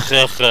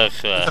Clarissa.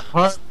 It's a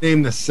hard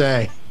name to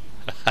say.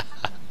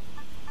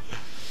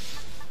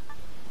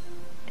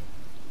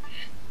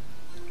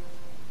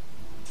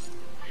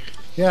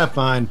 Yeah,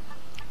 fine.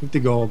 Take the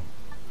gold.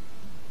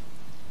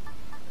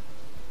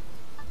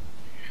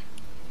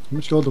 How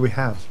much gold do we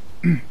have?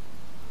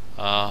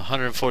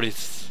 140...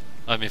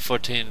 I mean,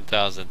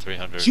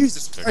 14,300.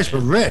 Jesus Christ, we're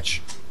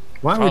rich.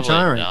 Why aren't we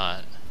retiring?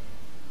 Not.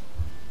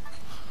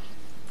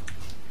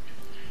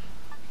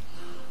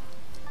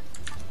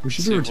 We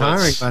should be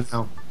retiring by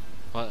now.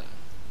 What?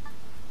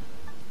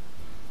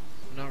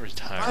 I'm not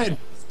retiring. If I had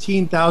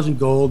 15,000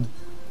 gold,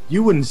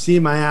 you wouldn't see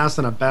my ass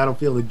on a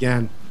battlefield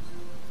again.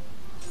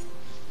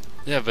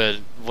 Yeah,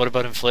 but what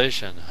about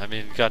inflation? I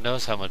mean, God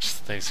knows how much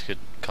things could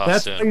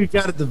cost. That's why you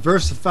got to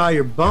diversify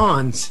your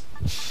bonds.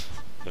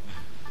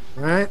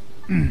 Alright?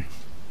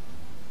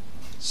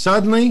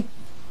 Suddenly,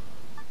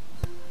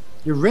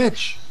 you're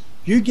rich.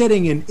 You're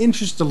getting an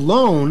interest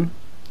alone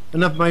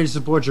enough money to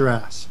support your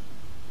ass.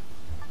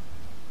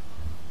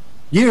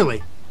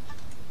 Yearly.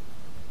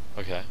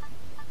 Okay.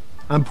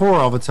 I'm poor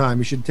all the time.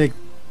 You should take,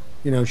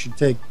 should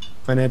take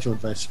financial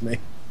advice from me.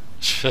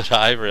 Should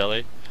I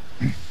really?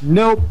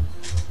 Nope.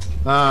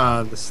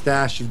 Ah, the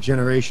stash of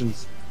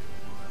generations.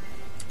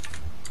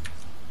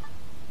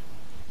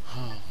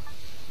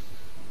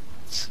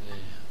 Let's see.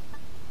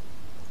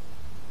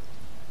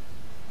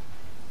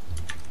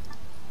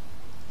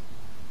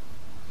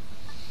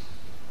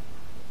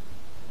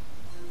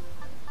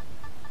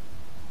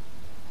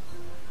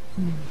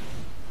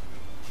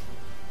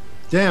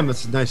 Damn,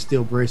 that's a nice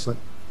steel bracelet.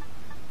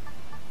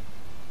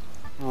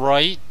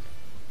 Right?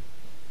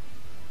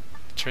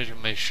 Try to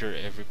make sure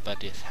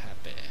everybody's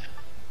happy.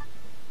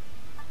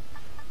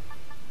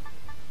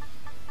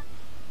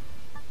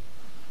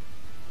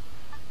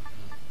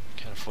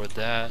 Can't afford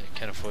that,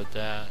 can't afford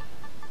that.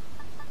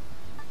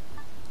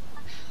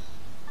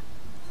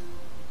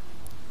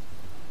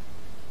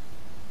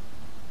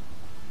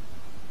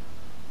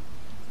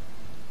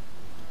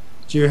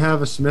 Do you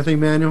have a smithing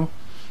manual?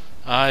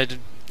 I'm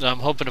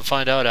hoping to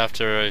find out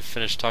after I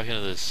finish talking to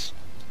this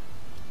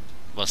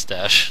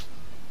mustache.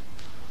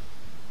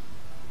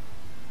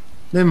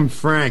 Name him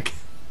Frank.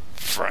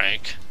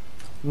 Frank.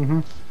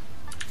 Mm-hmm.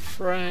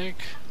 Frank.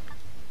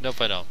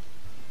 Nope, I don't.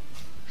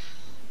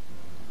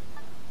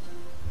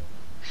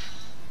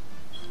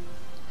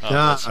 Oh,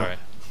 that's right.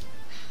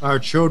 Our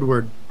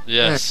Chodeward.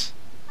 Yes.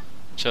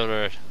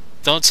 Chodeward.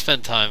 Don't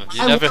spend time.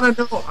 You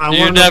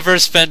never never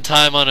spend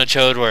time on a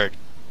Chodeward.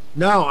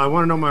 No, I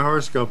want to know my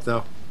horoscope,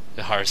 though.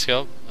 The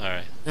horoscope?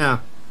 Alright. Yeah.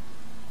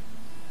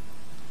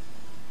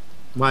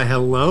 Why,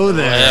 hello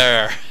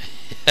there.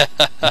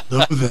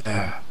 Hello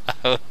there.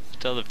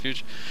 Tell the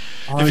future.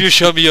 If you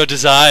show me your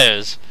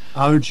desires.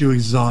 Aren't you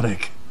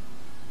exotic?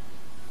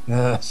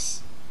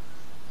 Yes.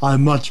 I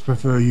much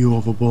prefer you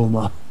over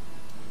Bulma.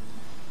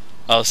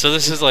 Oh, so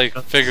this is like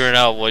figuring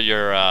out what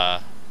your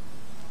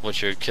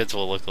what your kids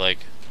will look like.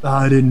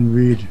 I didn't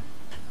read.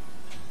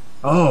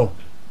 Oh,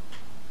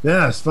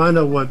 yes. Find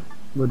out what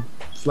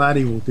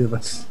Flatty will give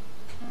us.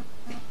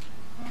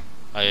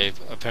 I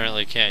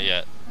apparently can't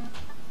yet.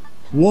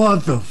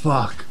 What the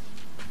fuck?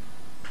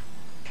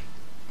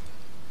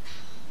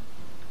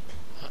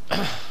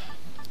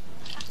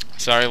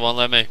 Sorry, won't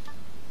let me.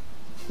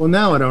 Well,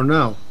 now I don't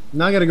know.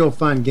 Now I gotta go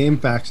find game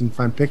facts and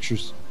find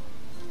pictures.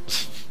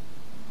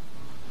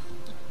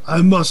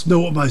 I must know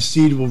what my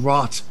seed will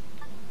rot.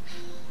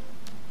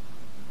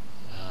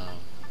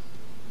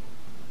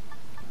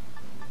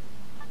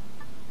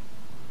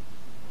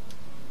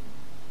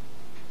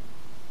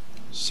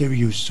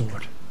 Sirius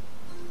sword.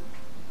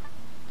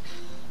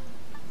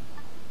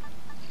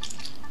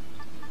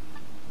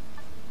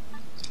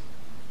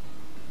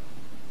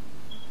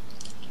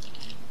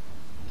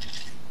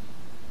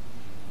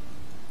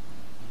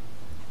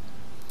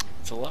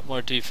 It's a lot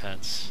more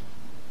defense.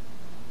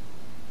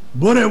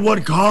 But at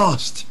what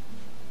cost?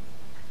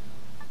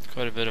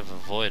 Quite a bit of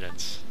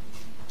avoidance.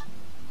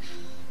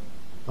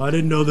 I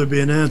didn't know there'd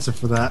be an answer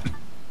for that.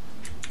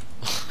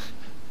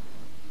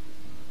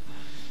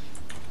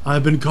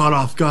 I've been caught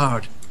off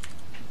guard.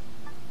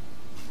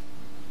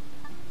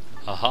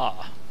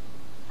 Aha.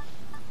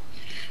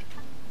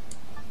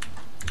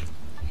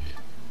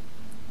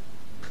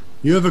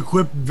 You have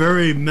equipped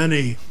very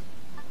many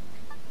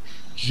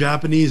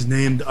Japanese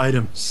named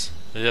items.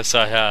 Yes,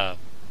 I have.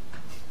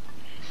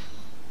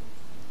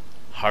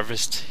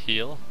 Harvest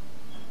heal?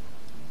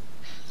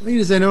 I need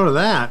to say no to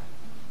that.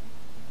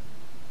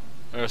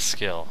 Or a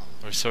skill.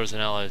 Restores an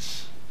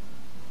allies.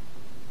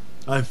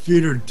 I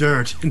feed her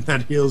dirt and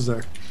that heals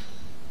her.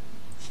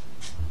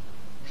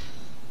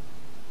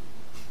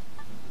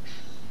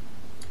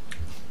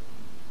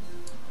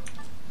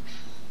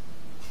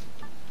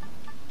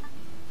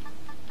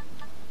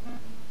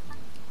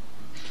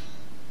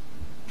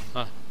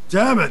 Huh.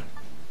 Damn it!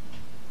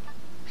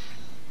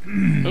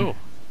 Ooh.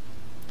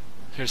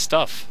 Here's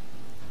stuff.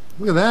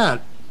 Look at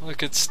that.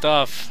 Look at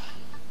stuff.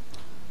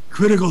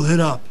 Critical hit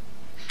up.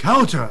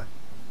 Counter.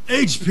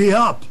 HP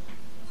up.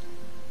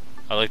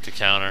 I like the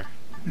counter.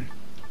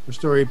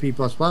 Restore AP++.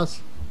 Hmm.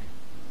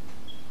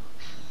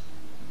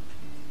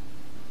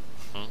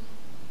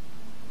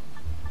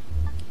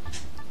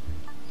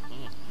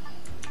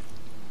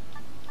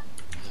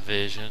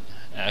 Evasion.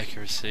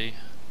 Accuracy.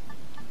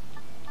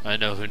 I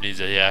know who needs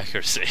the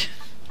accuracy.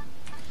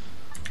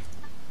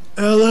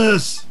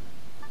 Ellis.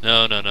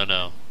 No, no, no,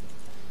 no.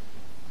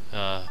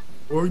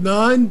 Org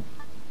 9?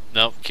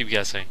 Nope, keep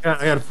guessing.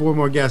 I got 4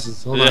 more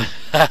guesses. Hold on.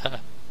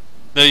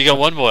 No, you got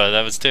one more.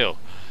 That was 2.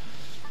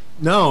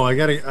 No, I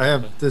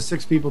have the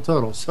 6 people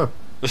total. So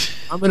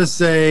I'm gonna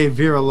say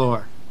Vera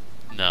Lore.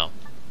 No.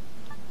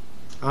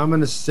 I'm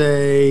gonna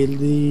say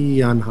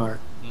Leonhardt.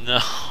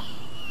 No.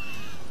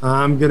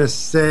 I'm gonna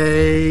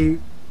say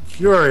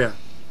Furia.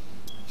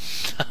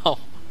 No.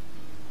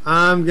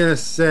 I'm gonna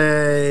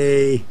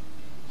say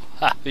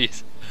I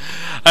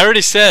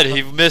already said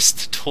he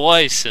missed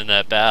twice in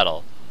that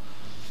battle.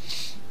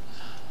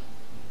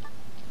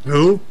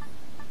 who?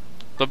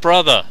 The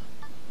brother.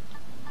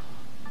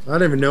 I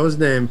don't even know his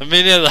name. I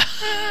mean,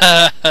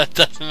 it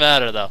doesn't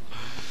matter though.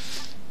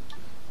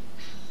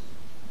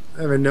 I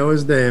don't even know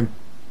his name.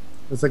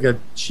 It's like a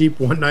cheap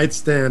one-night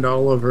stand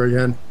all over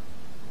again.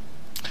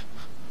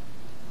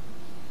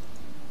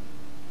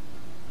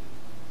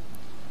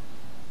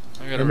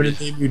 I'm gonna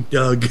name you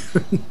Doug.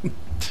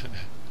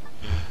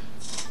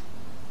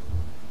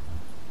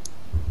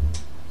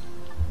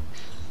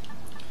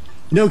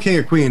 You know King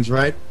of Queens,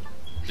 right?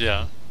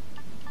 Yeah.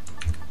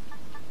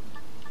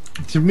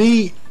 To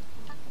me,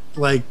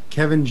 like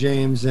Kevin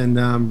James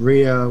and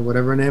Rhea,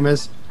 whatever her name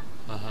is,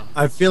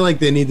 I feel like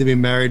they need to be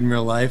married in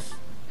real life.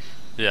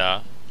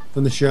 Yeah.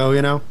 From the show,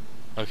 you know?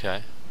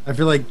 Okay. I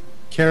feel like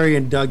Carrie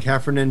and Doug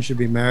Heffernan should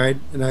be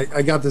married. And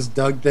I got this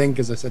Doug thing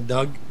because I said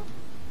Doug.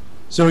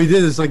 So he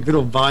did this like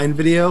little Vine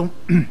video.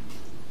 And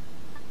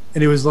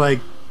he was like,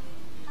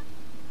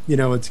 you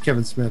know, it's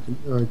Kevin Smith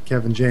or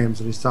Kevin James.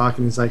 And he's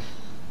talking. He's like,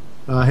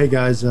 hey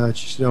guys, you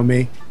should know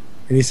me.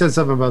 And he said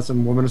something about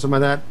some woman or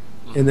something like that.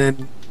 And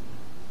then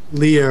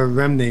Leah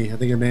Remini, I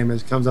think her name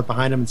is, comes up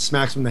behind him and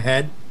smacks him in the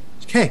head.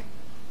 She's like, hey,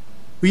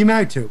 who you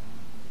married to?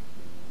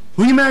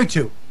 Who you married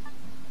to?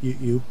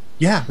 You.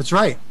 Yeah, that's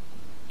right.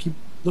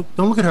 Don't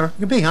look at her.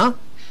 Look at me, huh?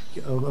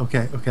 Oh,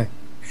 okay.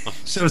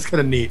 So it's kind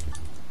of neat.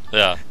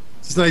 Yeah.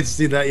 It's nice to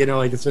see that, you know,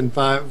 like it's been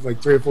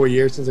 3 or 4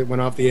 years since it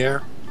went off the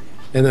air.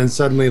 And then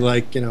suddenly,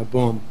 like, you know,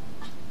 boom.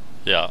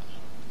 Yeah.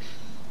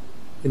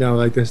 You know,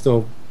 like they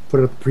still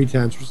put up the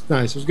pretense, which was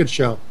nice. It was a good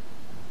show.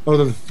 Oh,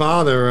 the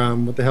father,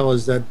 what the hell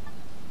is that?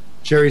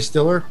 Jerry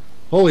Stiller?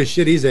 Holy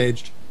shit, he's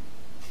aged.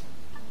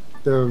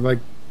 They're like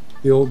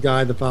the old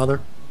guy, the father.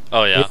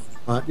 Oh, yeah.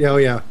 Yeah, oh,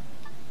 yeah.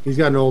 He's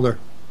gotten older.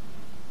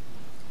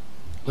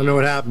 I don't know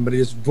what happened, but he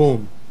just,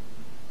 boom.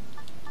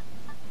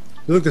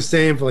 He looked the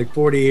same for like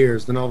 40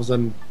 years. Then all of a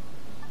sudden,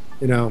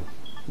 you know,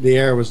 the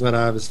air was let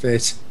out of his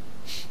face.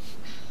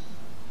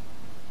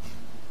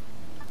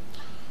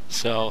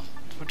 So,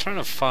 we're trying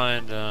to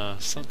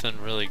find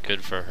something really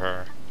good for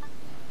her.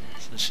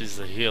 And she's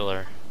the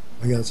healer.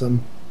 I got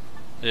some.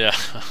 Yeah,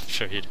 I'm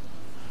sure you do.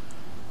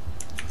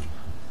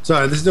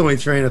 Sorry, this is the only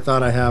train of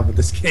thought I have with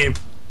this game.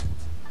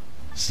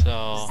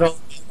 So... Felt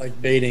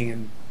like baiting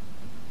and...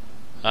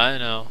 I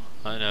know,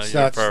 you're a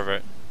such.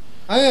 pervert.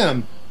 I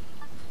am.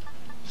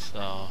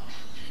 So...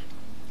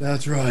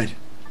 That's right.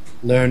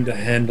 Learn to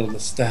handle the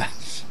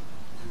staff.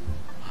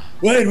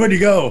 Wait, where'd you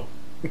go?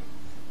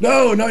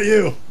 No, not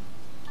you.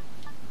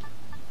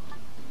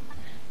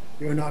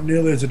 You're not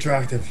nearly as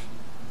attractive.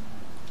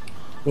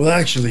 Well,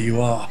 actually,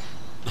 you are.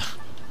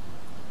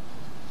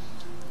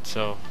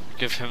 So,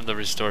 give him the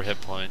restore hit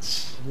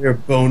points. You're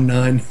bone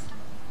 9.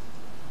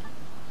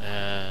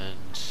 And...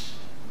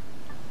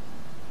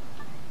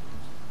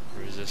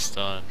 resist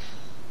on.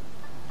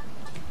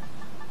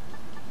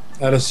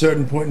 At a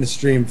certain point in the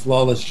stream,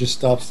 Flawliss just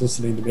stops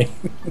listening to me.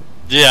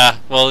 Yeah,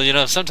 well, you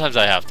know, sometimes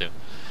I have to.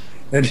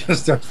 And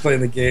just starts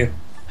playing the game.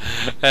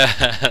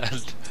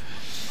 And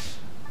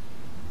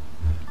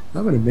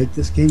I'm going to make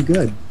this game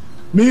good.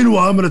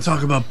 Meanwhile, I'm going to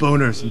talk about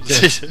boners and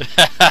tits.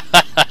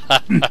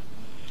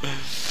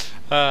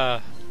 No.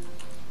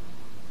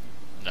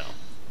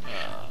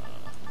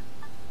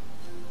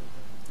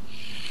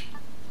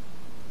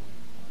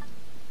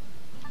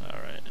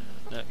 Alright,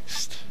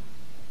 next.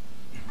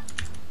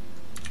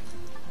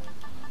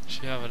 Does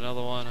she have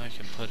another one I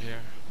can put here?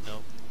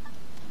 Nope.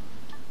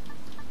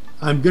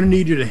 I'm going to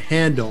need you to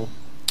handle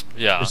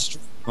Yeah.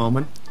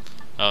 moment.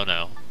 Oh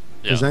no.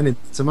 Because Yeah. I need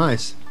some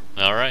ice.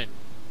 Alright.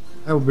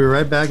 I will be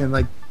right back in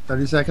like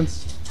 30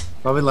 seconds.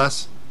 Probably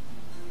less.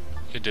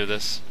 You can do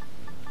this.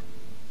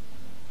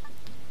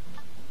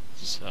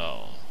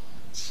 So,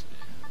 let's see.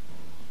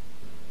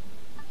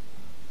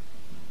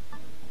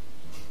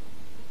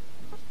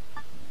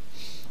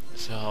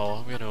 So,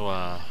 I'm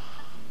gonna,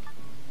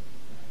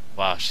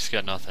 wow, she's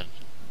got nothing.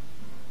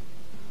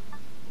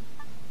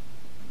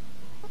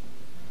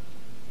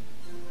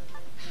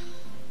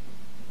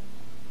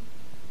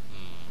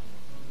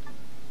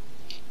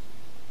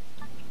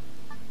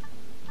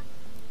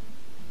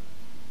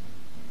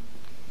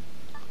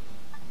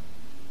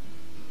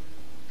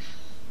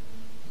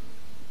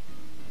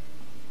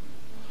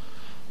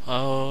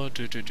 Oh,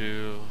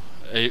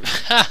 a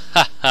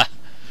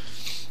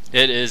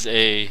it is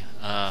a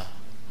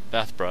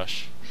bath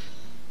brush.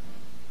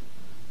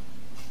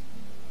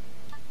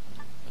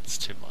 That's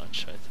too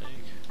much, I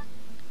think.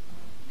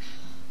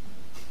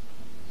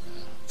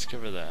 Yeah, let's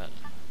give her that.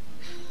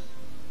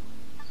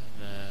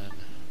 And then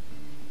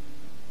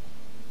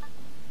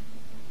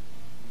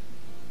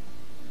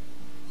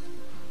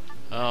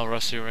oh,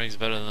 rusty ring's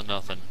better than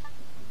nothing.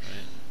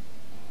 Right?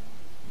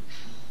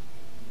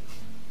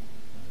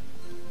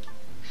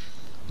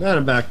 And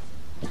I'm back.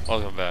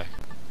 Welcome back.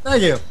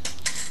 Thank you.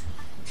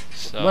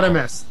 So, What I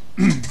missed?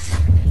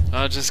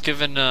 just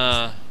giving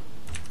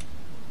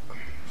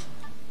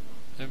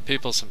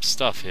people some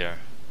stuff here.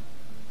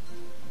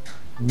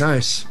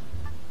 Nice.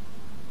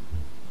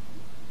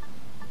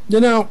 You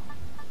know,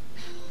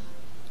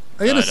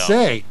 I gotta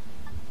say,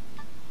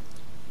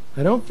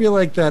 I don't feel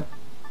like that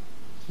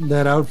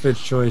outfit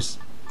choice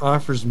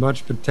offers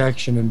much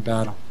protection in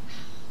battle.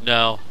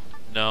 No,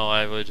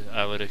 I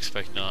would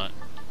expect not.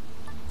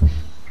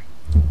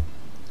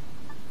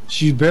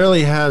 She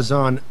barely has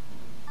on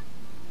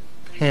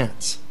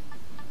pants.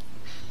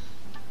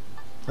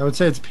 I would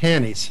say it's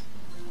panties.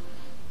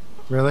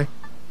 Really?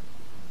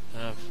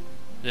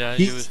 Yeah,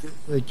 you He's, would,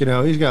 like, you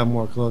know, he's got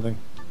more clothing.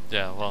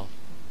 yeah, well.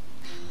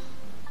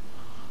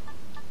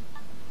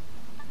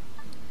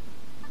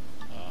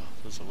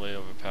 Those are way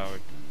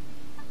overpowered.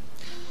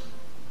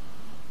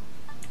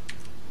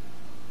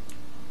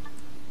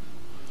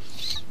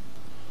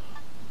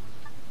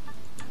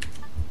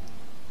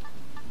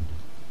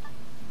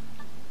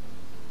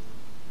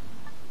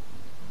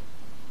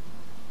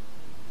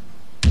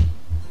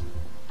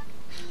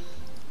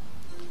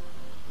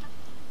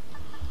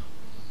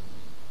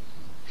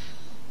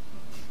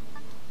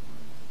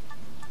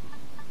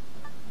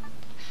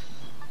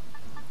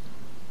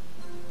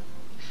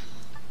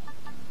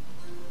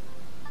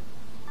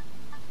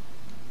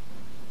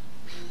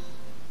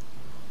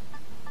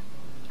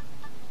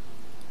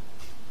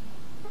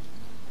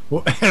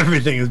 Well,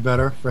 everything is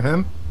better for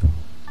him.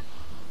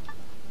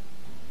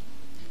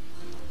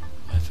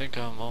 I think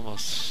I'm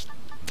almost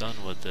done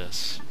with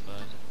this,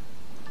 but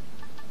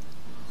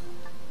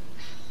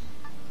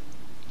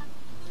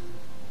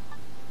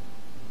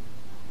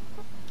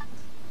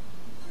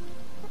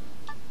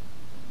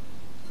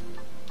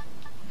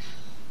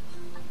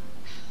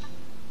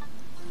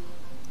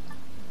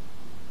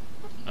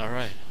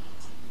alright.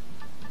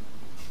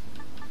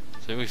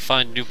 So we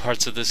find new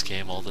parts of this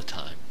game all the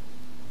time.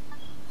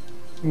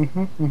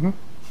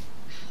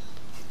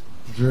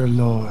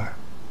 Verlor.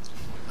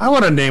 I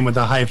want a name with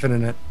a hyphen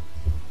in it.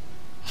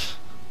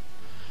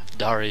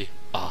 Dariath.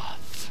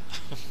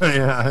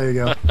 Yeah, there you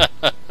go.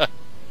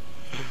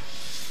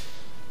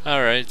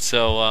 Alright,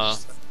 so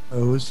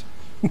O's.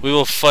 we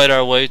will fight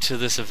our way to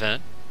this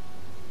event.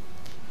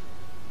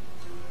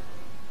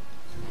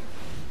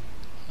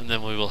 And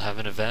then we will have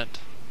an event.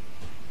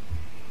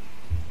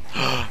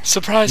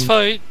 Surprise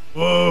fight!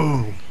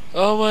 Whoa!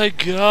 Oh my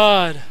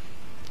god!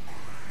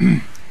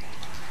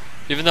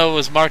 Even though it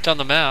was marked on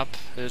the map,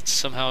 it's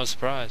somehow a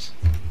surprise.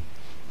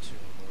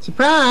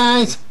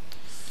 Surprise!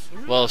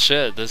 Well,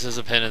 shit, this is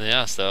a pain in the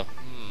ass, though.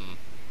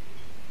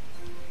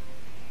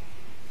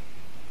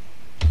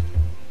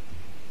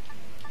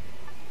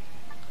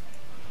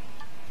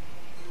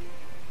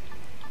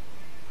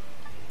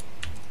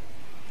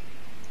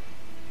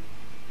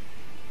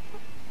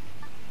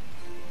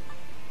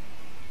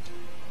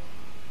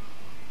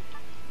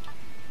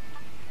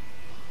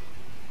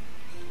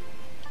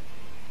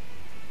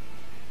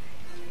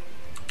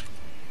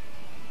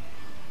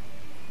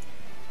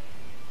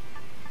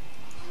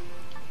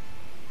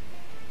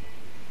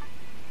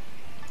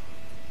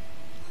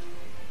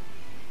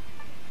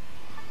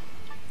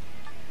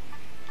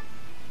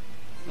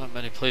 Not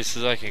many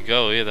places I can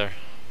go either.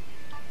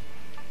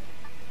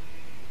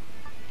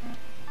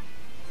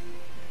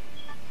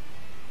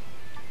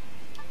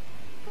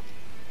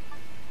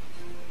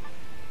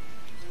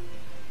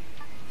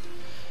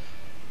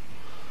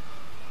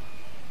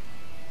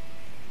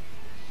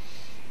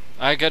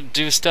 I gotta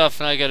do stuff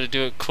and I gotta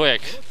do it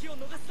quick.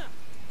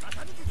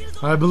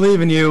 I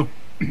believe in you.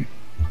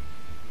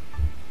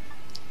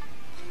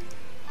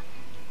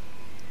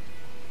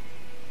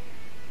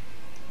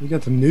 We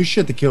got some new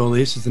shit to kill, at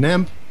least. It's an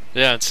imp.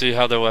 Yeah, and see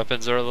how their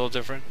weapons are a little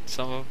different,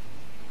 some of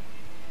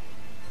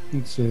them.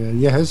 Let's see.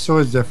 Yeah, his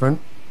sword's different.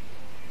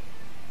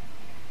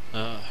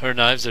 Her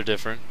knives are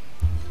different.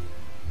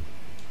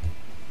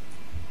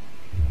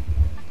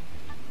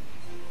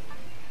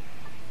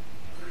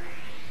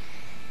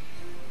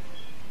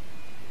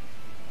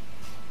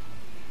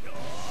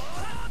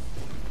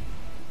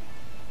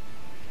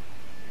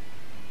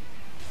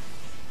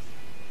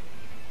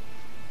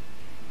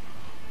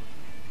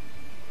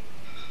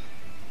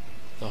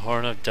 The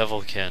Horn of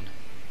Devilkin.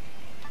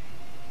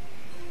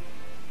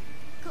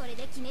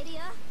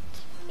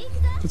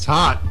 It's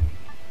hot.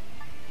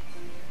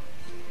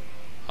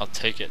 I'll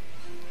take it.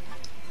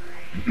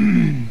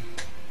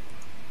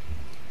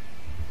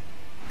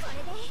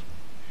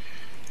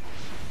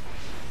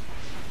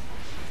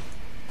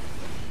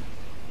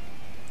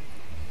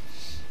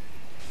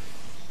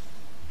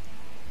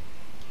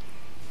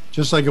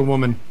 Just like a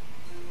woman.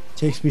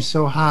 Takes me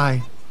so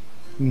high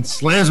and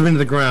slams me into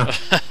the ground.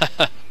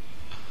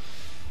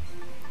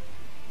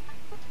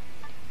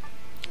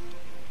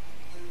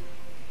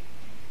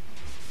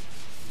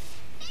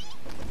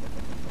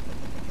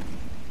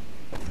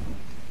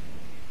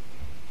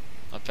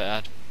 Not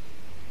bad.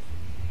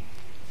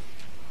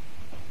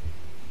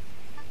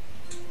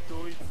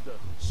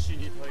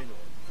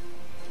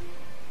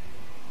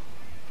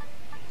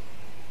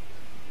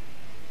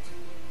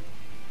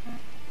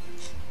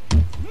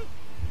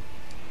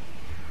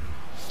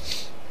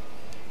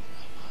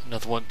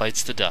 Another one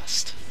bites the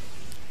dust.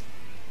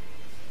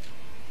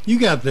 You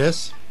got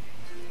this.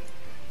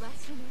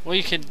 Well,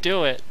 you can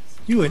do it.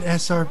 You an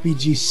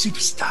SRPG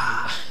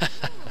superstar.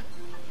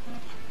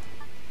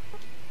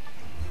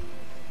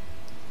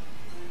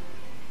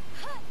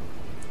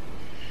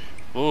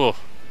 Ooh.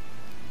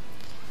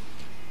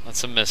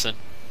 That's a missing.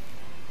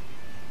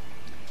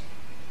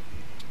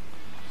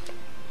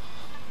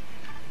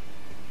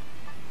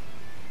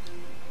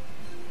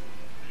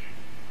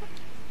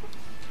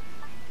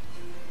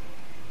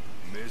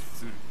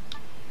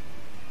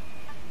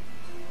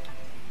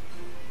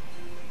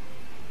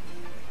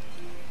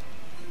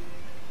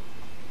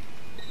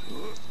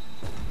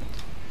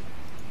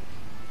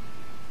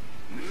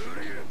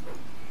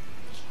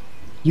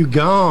 You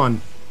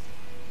gone.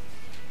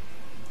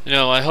 You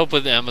know, I hope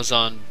with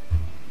Amazon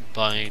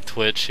buying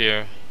Twitch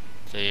here,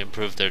 they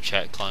improve their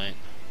chat client.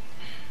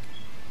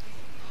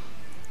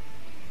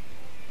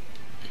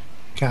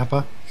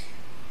 Kappa.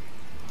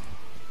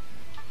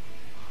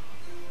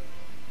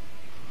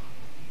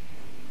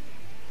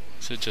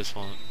 So it just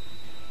won't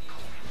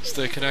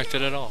stay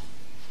connected at all.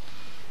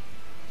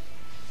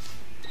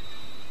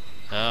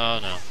 Oh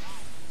no.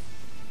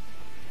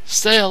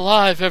 Stay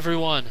alive,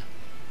 everyone!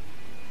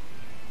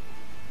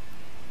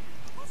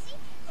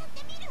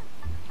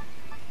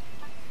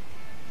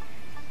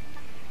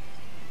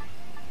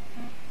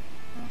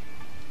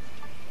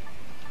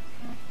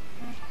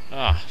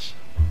 Ah,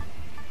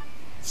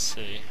 let's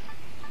see.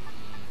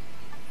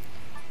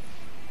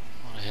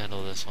 I want to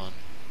handle this one.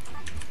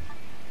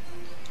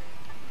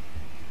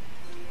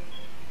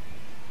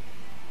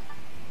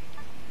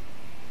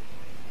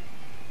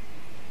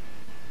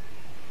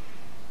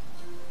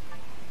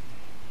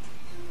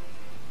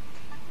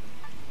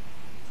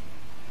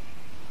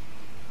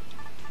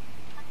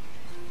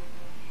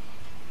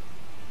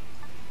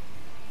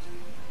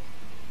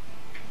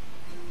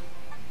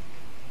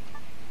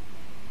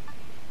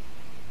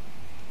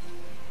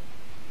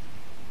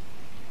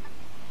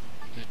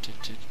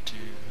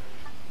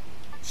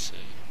 Let's see.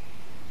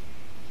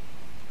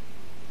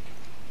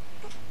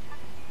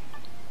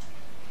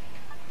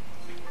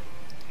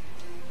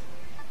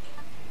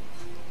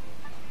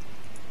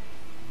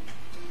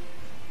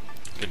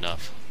 Good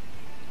enough.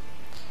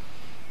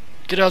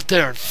 Get out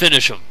there and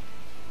finish him.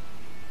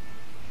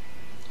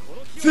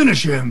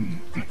 Finish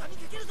him.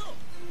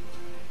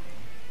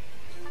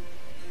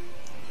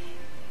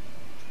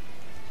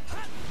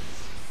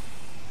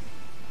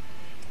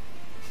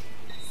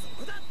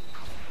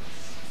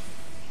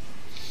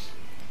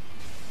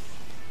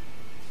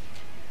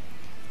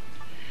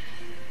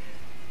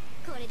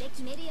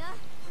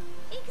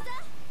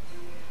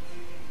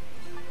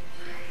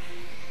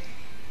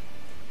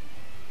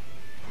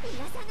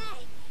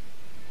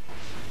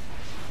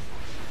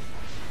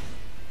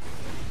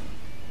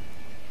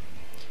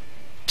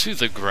 To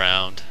the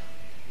ground.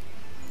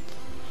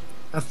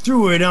 I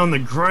threw it on the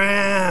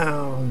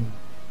ground.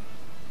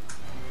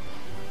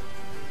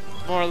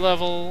 More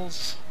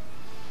levels.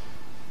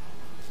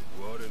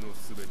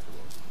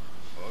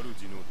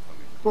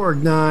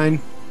 Borg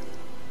 9.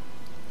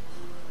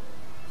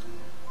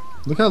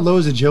 Look how low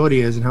his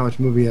agility is and how much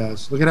move he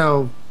has. Look at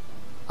how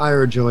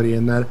higher agility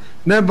in that.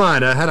 Never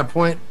mind, I had a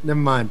point. Never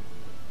mind.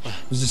 It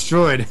was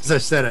destroyed as I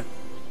said it.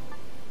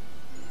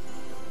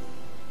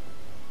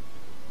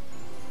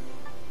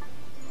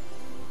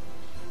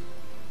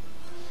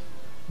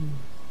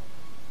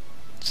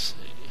 Let's see.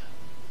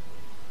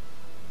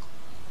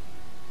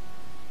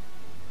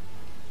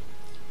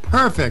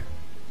 Perfect.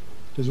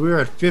 Because we were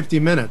at 50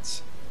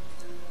 minutes.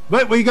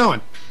 Wait, where you going?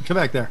 Come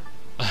back there.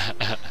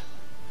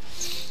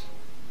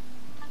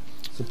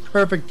 It's a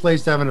perfect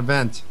place to have an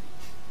event.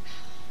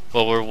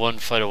 Well, we're one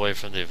fight away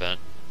from the event.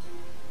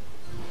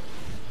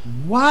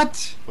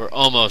 What? We're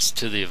almost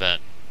to the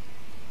event.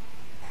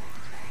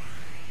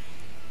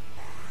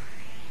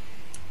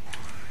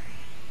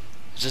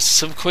 Just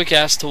some quick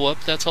ass to whoop,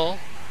 that's all.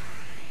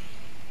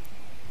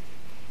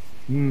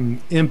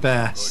 Imp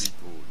ass.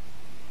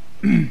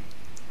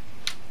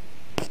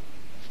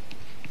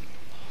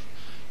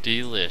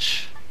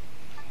 Delish.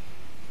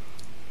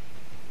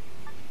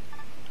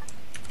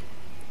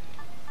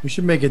 We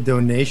should make a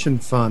donation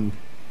fund,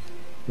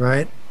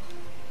 right?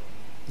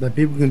 That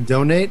people can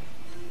donate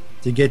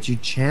to get you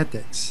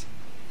Chantix.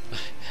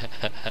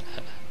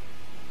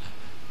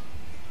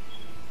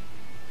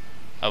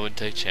 I wouldn't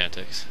take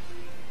Chantix.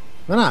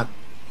 Why not?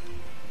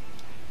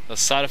 The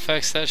side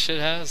effects that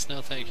shit has?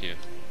 No, thank you.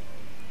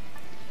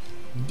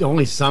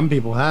 Only some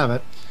people have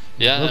it.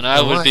 Yeah, and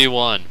I would be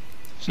one.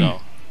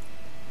 So.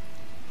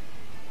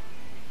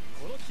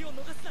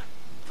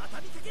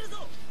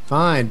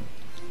 Fine.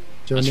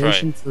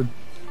 Donation right. for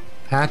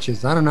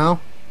patches. I don't know.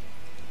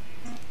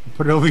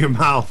 Put it over your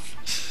mouth.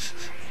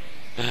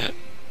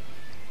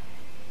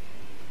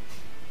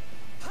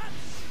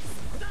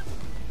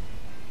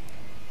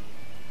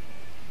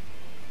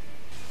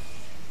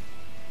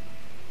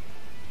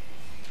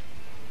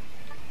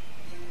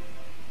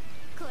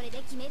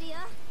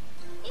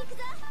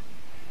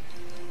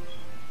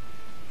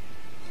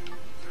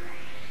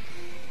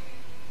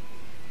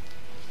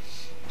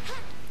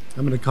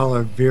 I'm gonna call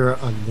her Vera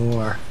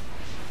Allure.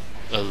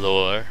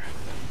 Allure.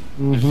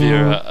 Mm-hmm.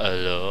 Vera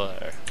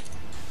Allure.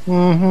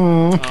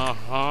 Mm-hmm.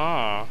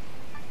 Uh-huh.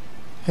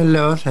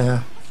 Hello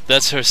there.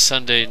 That's her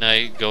Sunday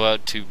night go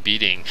out to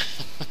beating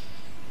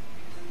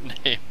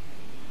name.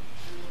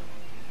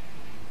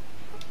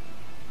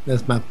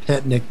 That's my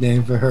pet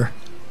nickname for her.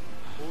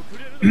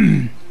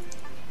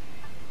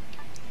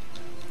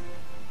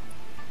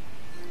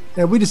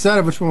 Yeah, we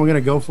decided which one we're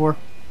gonna go for.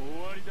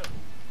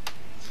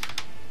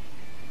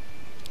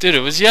 Dude,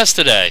 it was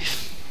yesterday.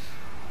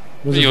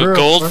 Was Are it you a Vera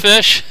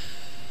goldfish?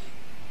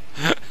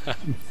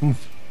 With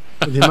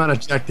the amount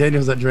of Jack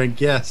Daniels I drink,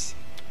 yes.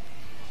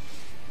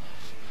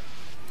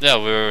 Yeah,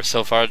 we were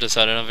so far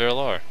decided on Vera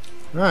Allure.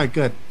 Alright,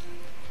 good.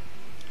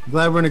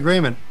 Glad we're in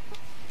agreement.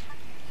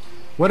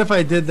 What if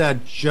I did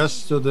that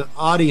just so the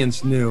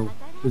audience knew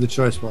who the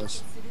choice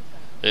was?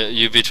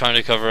 You'd be trying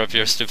to cover up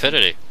your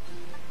stupidity.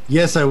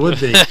 Yes, I would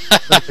be.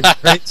 That's a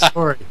great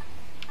story.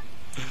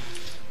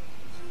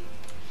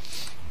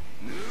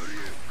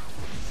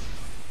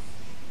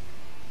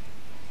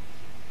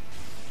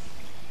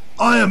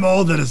 I am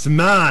all that is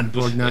man,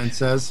 Borg9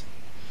 says.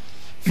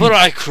 For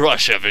I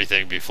crush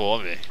everything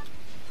before me.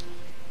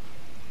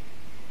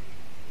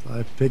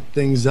 I pick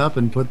things up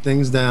and put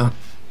things down.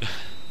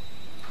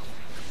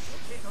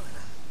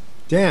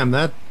 Damn,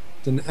 that's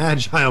an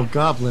agile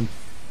goblin.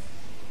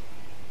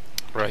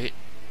 Right?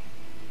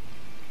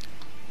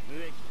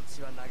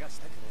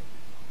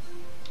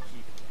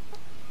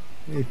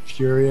 Hey,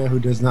 Furia, who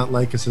does not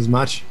like us as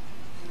much.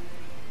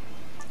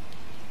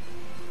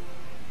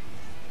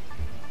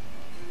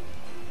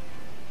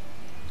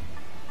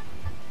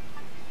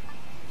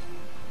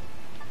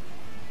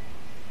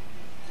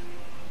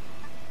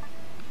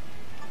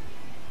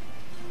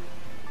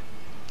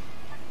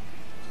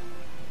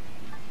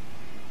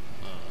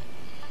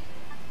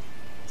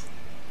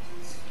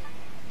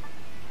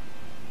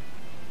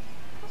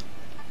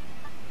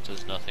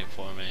 Does nothing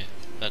for me.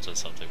 That does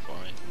something for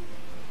me.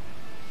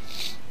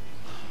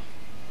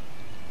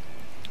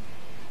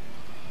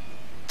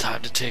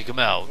 Time to take him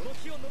out.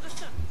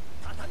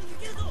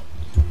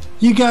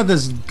 You got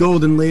this,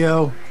 Golden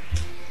Leo.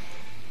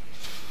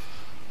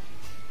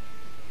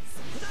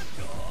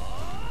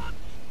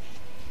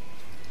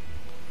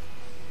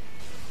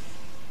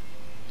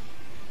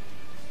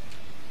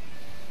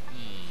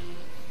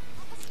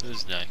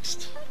 Who's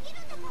next?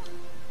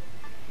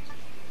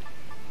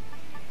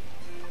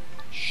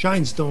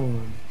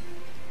 Shinestorm.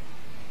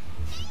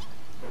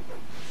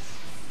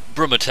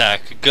 Broom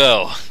attack,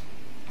 go.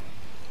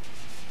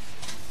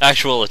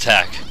 Actual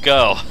attack,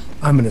 go.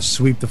 I'm gonna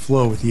sweep the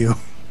floor with you.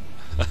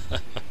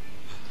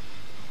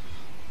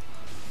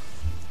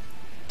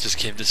 Just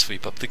came to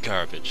sweep up the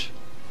garbage.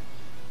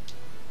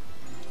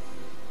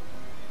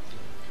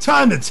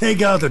 Time to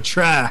take out the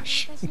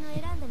trash.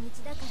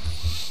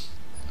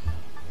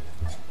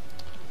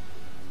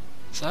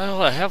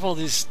 So I have all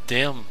these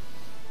damn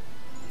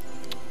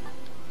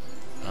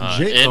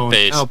J-Bone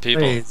in-base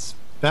people. outplays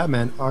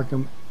Batman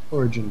Arkham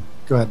Origin.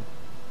 Go ahead.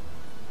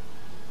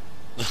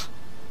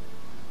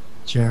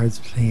 Jared's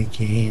playing a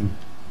game.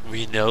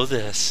 We know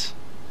this.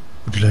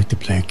 Would you like to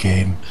play a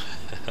game?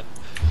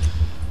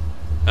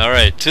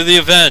 Alright, to the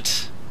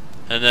event!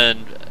 And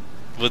then,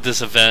 with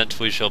this event,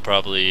 we shall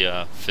probably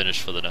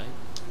finish for the night.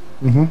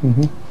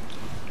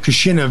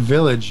 Kushina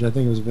Village. I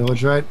think it was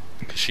Village, right?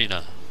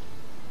 Kushina.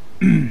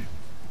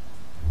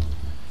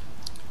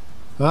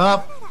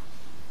 Up.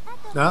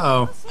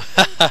 Uh-oh.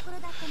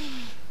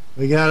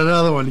 We got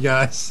another one,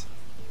 guys.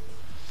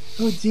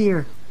 Oh,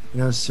 dear.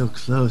 And I was so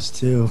close,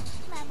 too.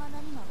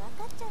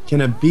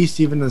 Can a beast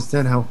even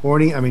understand how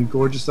horny,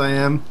 gorgeous I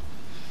am?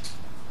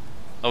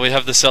 Oh, we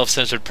have the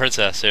self-censored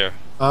princess here.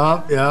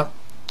 Oh, yeah.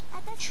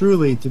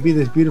 Truly, to be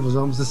this beautiful is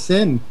almost a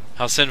sin.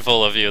 How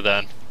sinful of you,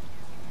 then.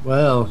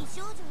 Well.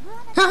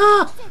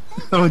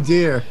 Oh,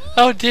 dear.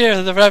 Oh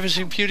dear, the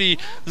ravishing beauty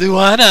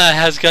Luana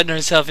has gotten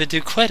herself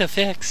into quite a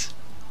fix.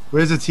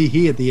 Where's the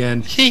tee-hee at the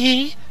end?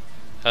 Hee.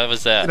 How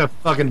was that? I'm gonna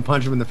fucking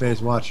punch him in the face,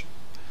 watch.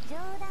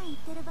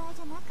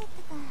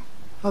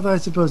 Although I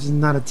suppose it's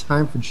not a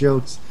time for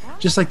jokes.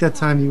 Just like that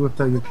time you whipped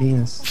out your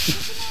penis.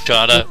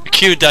 Shauna.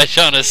 Cue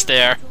Daishana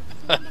stare.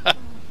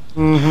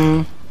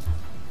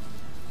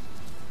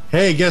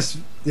 Hey, guess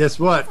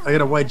what? I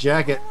got a white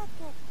jacket.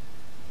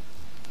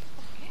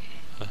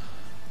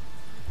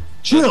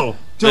 Chill!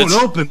 Don't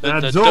open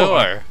that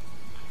door!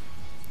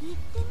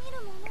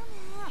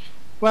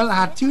 Well,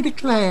 I do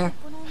declare.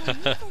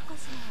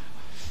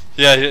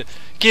 Yeah,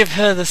 give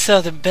her the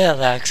Southern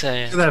Belle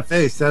accent. Look at that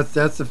face.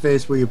 That's the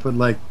face where you put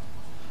like.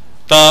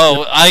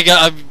 Oh,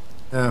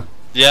 Yeah.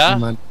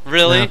 Yeah?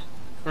 Really? Yeah.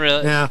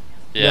 Really?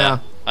 Yeah.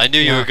 I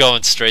knew you were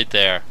going straight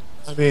there.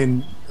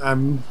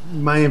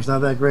 My aim's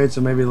not that great,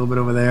 so maybe a little bit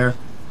over there.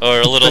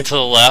 Or a little to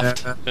the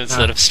left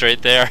instead of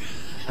straight there.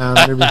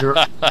 Maybe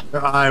her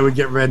eye would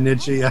get red and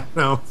itchy. I don't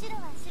know.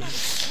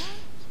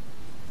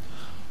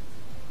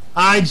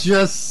 I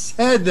just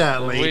said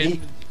that, lady.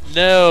 We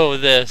know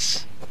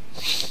this.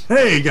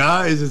 Hey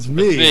guys, it's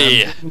me.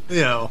 Me. I'm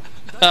Leo.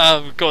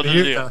 I'm going to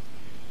you.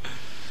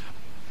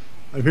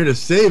 I'm here to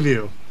save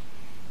you.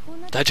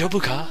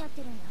 Daijoubu ka?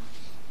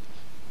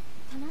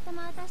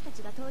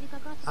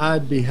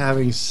 I'd be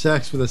having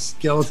sex with a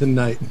skeleton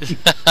knight.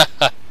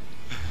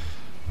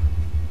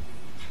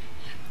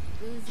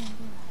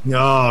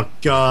 Oh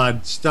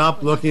God!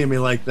 Stop looking at me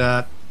like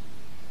that.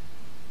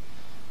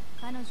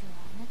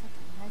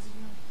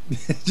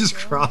 Just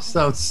cross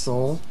out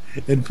soul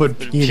and put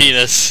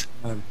penis.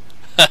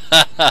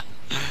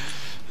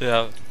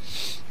 Yeah.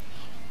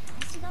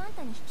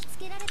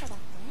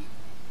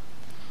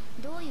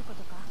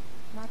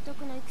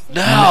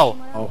 Now!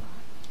 Oh.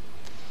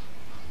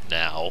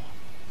 Now.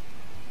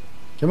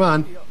 Come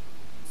on.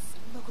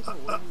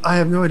 I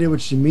have no idea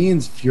what she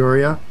means,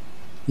 Furia.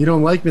 You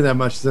don't like me that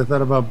much, because I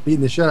thought about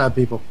beating the shit out of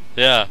people.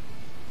 Yeah.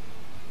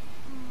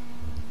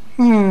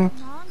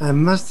 I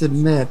must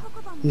admit,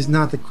 he's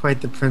not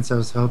quite the prince I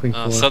was hoping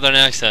for. Southern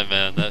accent,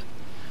 man.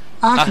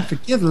 I can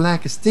forgive the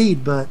lack of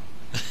steed, but...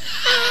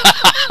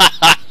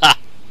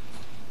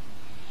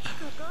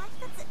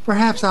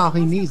 perhaps all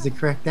he needs is the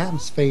correct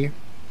atmosphere.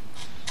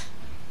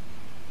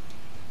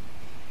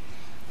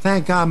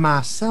 Thank God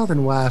my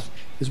southern wife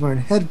is wearing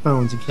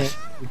headphones and can't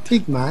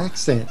critique my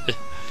accent.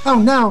 Oh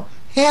no!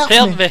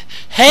 Help me!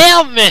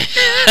 Help me!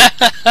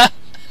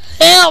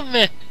 Help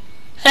me!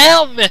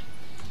 Help me!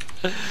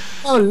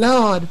 Oh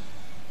Lord!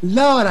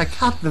 Lord, I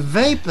caught the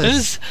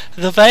vapors!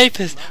 The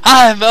vapors!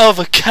 I'm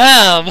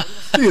overcome!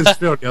 Please,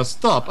 Furia,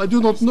 stop. I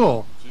do not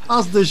know.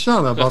 Ask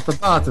Deshana about the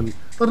bottom.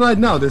 But right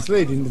now, this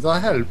lady needs our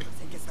help.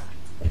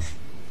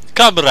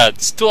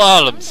 Comrades, to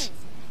arms!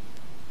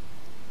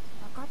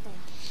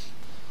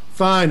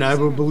 Fine, I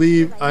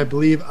believe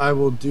I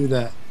will do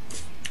that.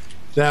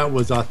 That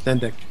was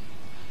authentic.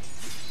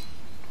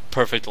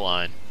 Perfect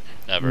line.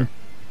 Ever.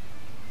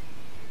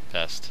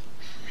 Best.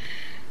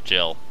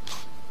 Jill.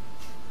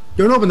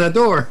 Don't open that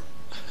door!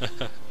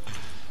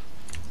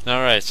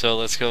 Alright, so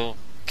let's go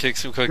kick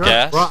some quick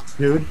ass. Rock,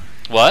 dude.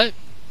 What?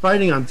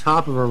 Fighting on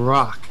top of a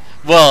rock.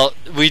 Well,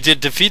 we did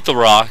defeat the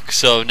rock,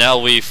 so now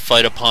we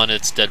fight upon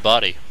its dead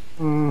body.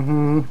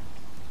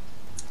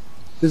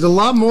 There's a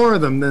lot more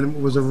of them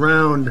than was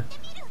around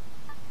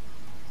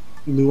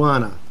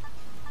Luana.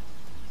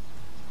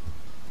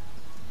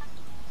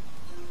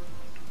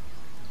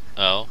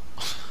 Oh.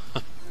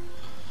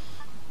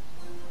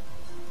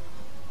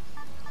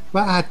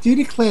 But I do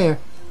declare,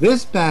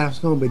 This battle's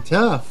gonna be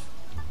tough.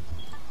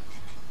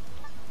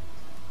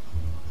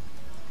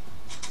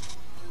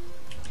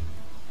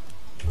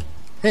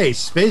 Hey,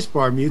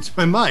 spacebar mutes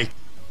my mic.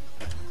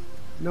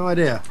 No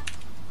idea.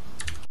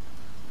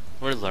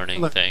 We're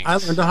learning things. I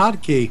learned a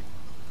hotkey.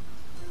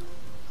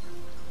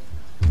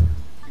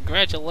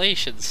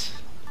 Congratulations.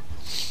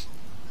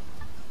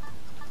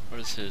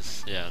 Where's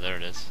his? Yeah, there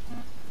it is.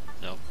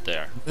 Nope,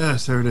 there.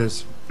 Yes, there it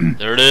is.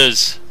 There it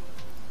is.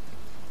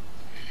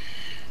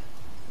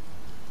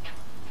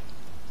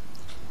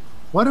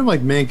 Why do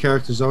like main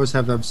characters always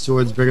have to have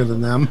swords bigger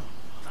than them?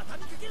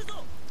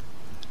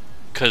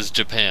 'Cause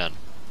Japan.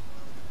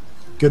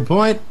 Good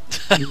point.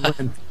 You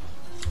win.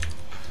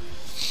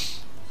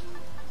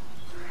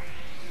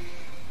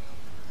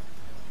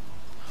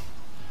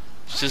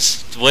 It's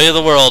just the way of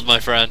the world, my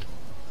friend.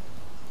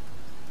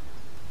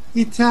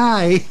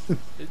 Itai.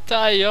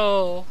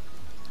 Tayo.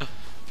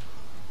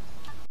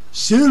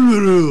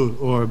 Silver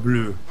or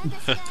blue.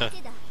 Okay,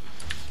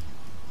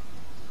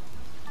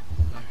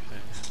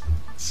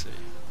 let's see.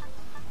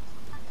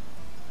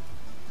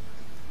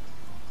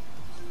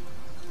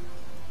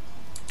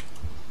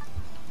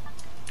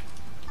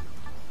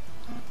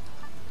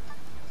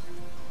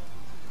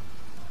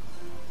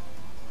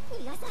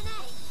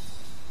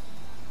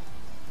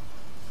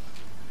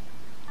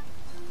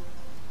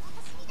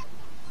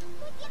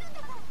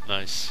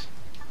 Nice.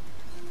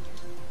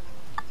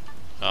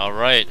 All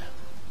right.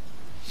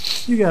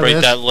 You got Break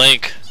this. that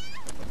link.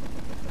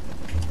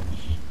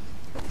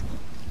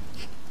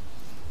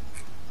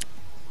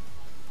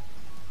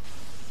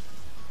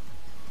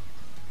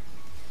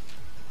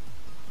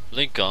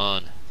 Link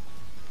on.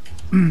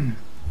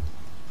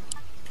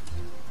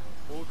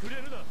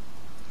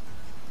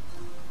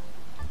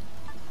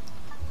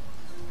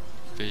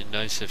 Be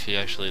nice if he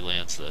actually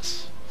lands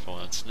this for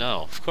once.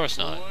 No, of course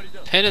not.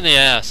 Pain in the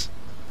ass.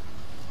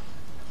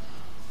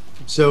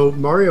 So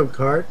Mario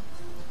Kart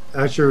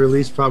actually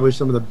released probably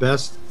some of the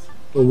best,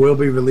 or will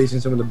be releasing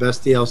some of the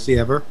best DLC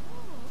ever.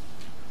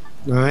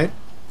 All right,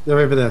 now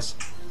wait for this.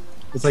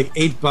 It's like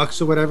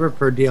 $8 or whatever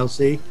per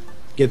DLC.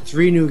 Get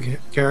 3 new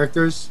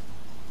characters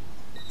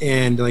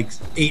and like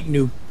 8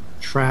 new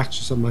tracks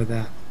or something like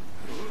that.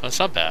 That's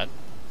not bad.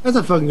 That's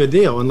a fucking good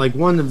deal. And like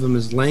one of them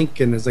is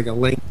Link, and it's like a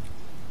Link,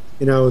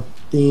 you know,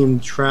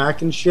 themed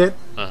track and shit.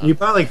 You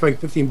buy like for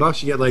like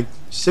 $15, you get like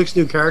 6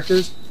 new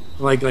characters,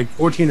 and like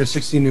 14 or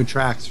 16 new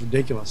tracks. It's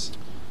ridiculous.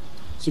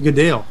 It's a good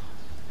deal.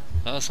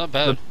 No, that's not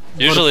bad.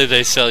 Usually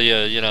they sell you,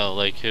 you know,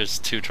 like here's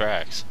 2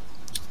 tracks.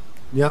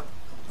 Yep.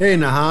 Hey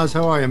Nahaz,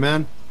 how are you,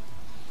 man?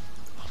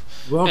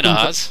 Welcome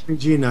Nahaz. to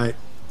RPG night.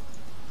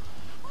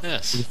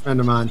 Yes. He's a friend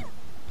of mine.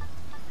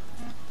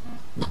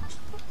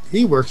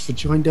 He works for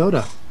Join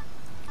Dota.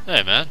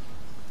 Hey, man.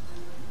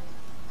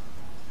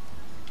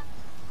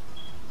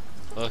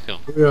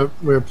 Welcome.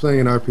 We're playing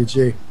an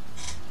RPG.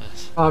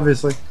 Yes.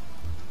 Obviously.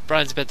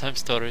 Brian's Bedtime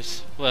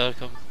Stories.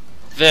 Welcome.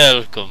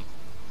 Welcome.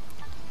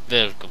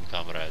 Welcome,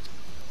 comrade.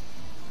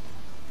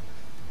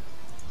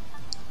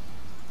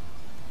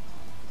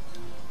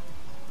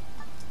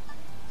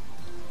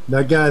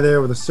 That guy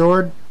there with a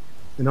sword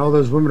and all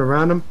those women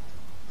around him,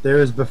 there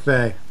is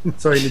Buffet.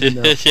 That's all you need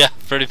to know. Yeah,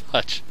 pretty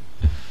much.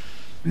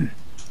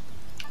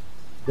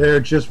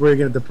 They're just where you're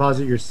going to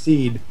deposit your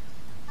seed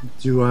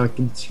to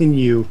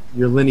continue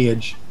your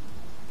lineage.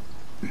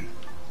 I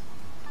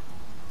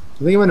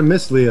think I'm going to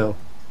miss Leo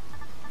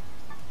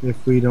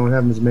if we don't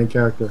have him as a main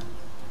character.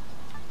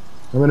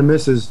 I'm going to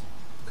miss his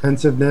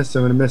pensiveness.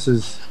 I'm going to miss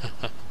his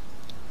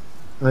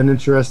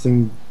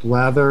uninteresting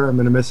blather. I'm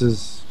going to miss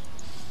his...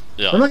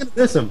 Yeah. I'm not going to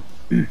miss him.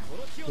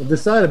 I've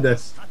decided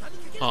this.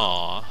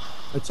 Aww.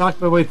 I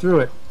talked my way through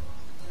it.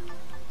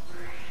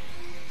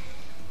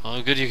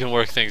 Well, good you can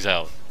work things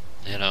out.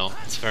 You know,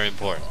 it's very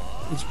important.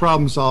 It's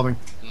problem solving.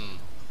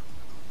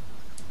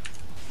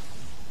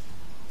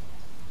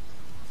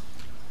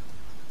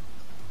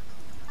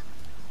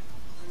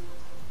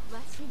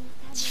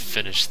 Let's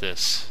finish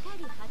this.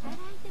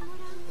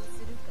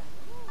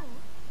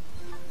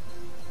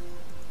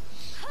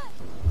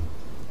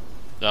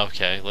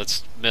 Okay,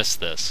 let's miss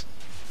this.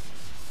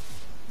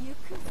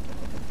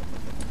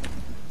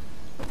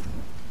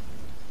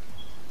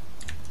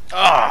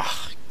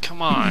 Ah,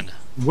 come on.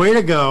 Way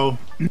to go.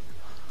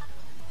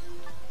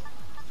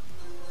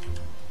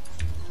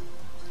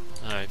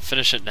 Alright,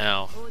 finish it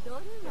now.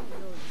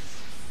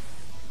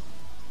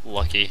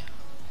 Lucky.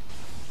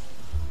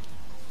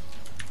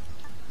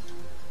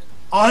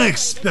 I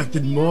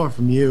expected more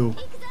from you.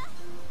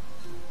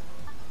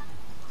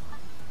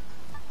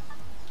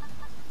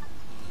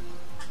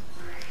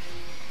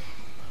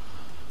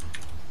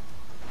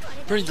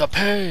 Bring the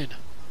pain.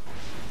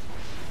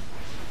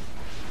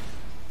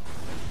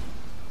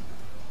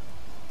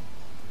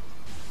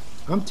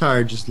 I'm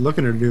tired just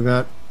looking at her do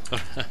that.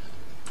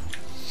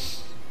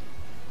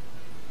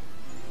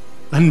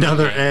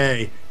 Another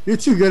A. You're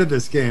too good at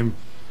this game,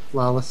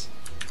 Flawliss.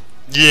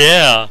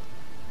 Yeah.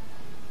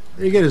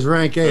 You get his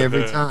rank A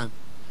every time.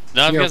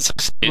 Now I'm You getting some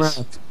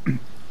C's.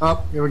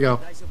 Oh, here we go.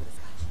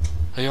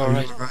 Are you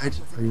alright?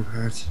 Are you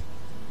hurt?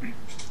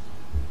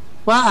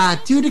 Why, I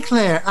do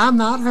declare I'm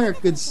not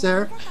hurt, good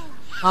sir.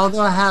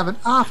 Although I have an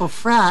awful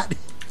fright.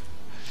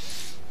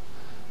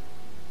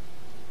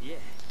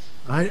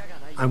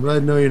 I'm glad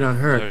to know you're not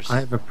hurt. I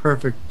have a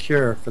perfect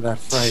cure for that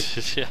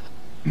fright. Yeah.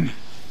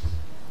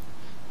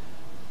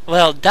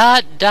 Well, ...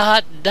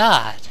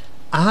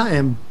 I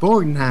am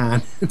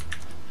borderline.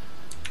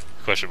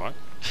 Question mark.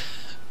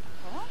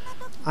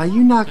 Are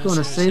you not going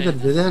to say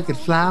that a delicate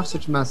flower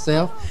such as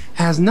myself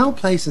has no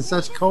place in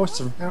such coarse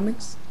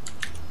surroundings?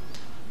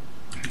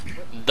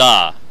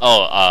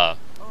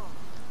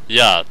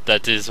 Yeah,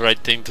 that is right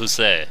thing to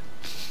say.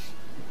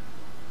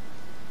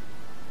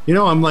 You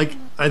know,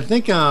 I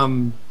think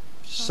I'm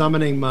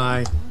summoning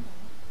my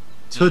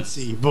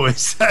Tootsie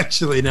voice,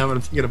 actually, now that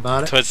I'm thinking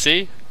about it.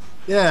 Tootsie?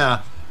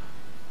 Yeah.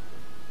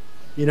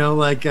 You know,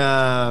 like,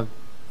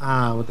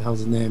 what the hell's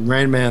his name?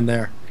 Rain Man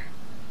there.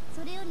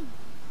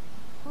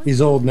 He's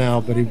old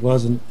now, but he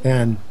wasn't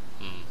then.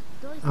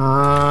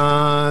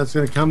 It's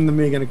gonna come to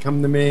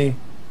me,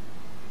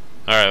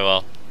 Alright,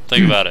 well,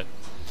 think about it.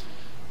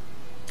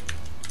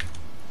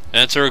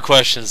 Answer her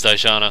questions,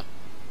 Daishana.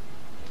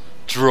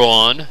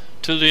 Drawn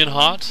to Leon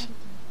Hot?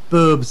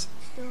 Boobs.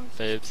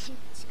 Babes.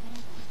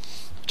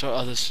 Do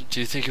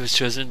you think it was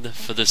chosen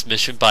for this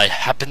mission by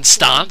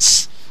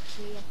happenstance?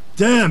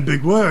 Damn,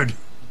 big word.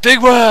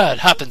 Big word!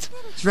 Happens.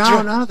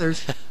 Drown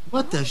others?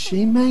 What does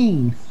she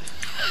mean?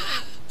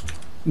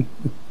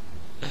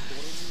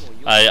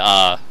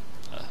 I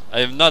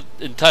am not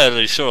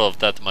entirely sure of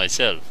that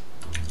myself.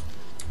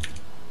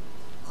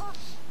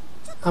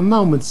 A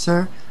moment,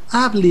 sir.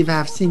 I believe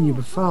I've seen you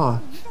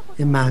before.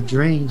 In my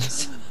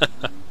dreams.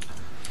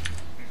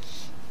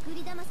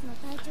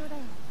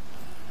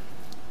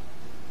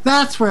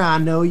 That's where I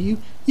know you.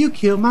 You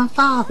killed my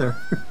father.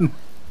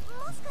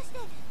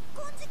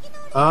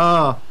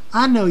 Oh,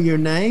 I know your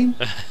name.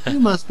 You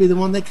must be the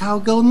one they call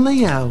Golden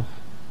Leo.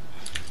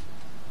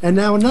 And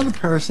now another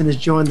person has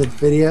joined the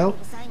video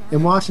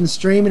and watching the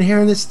stream and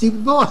hearing this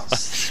stupid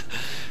voice.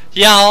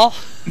 Y'all.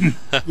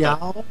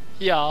 Y'all.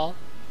 Y'all.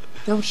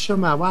 Don't show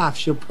my wife.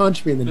 She'll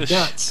punch me in the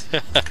guts.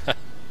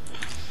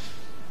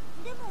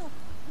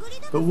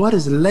 But what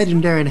is a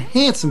legendary and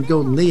handsome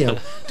Golden Leo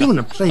doing in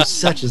a place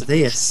such as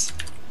this?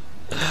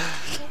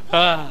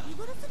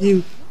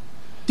 You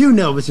do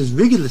know this is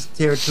Regulus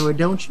territory,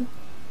 don't you?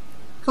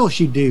 Of course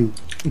you do.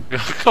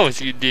 Of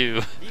course you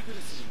do.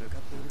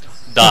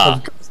 Da.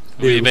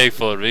 We make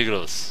for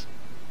Regulus.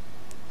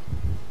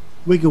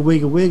 Wiggle,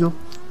 wiggle, wiggle.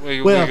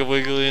 Wiggle, Well, wiggle,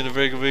 wiggle, and the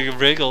wiggle, wiggle,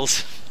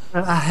 wriggles.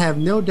 I have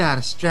no doubt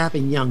a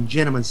strapping young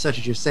gentleman such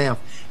as yourself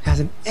has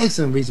an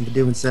excellent reason for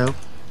doing so.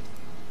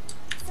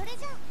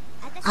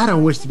 I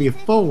don't wish to be a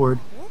forward,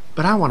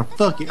 but I want to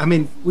fuck you. I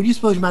mean, would you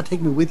suppose you might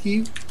take me with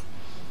you?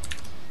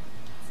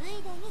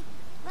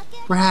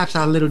 Perhaps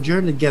our little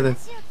journey together,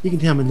 you can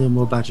tell me a little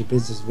more about your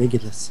business,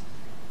 Regulus.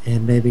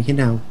 And maybe, You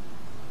know.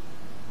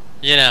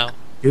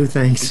 do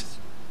things.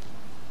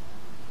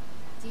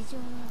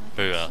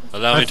 Very well.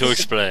 Allow me to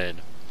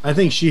explain. I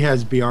think she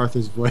has B.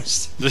 Arthur's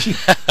voice.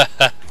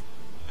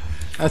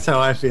 That's how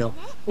I feel.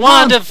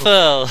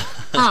 Wonderful!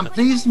 I'm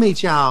pleased to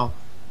meet y'all.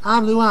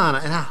 I'm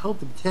Luana, and I hope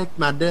to protect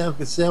my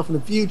delicate self in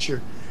the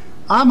future.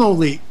 I'm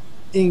only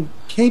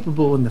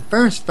incapable in the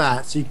first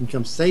fight, so you can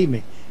come save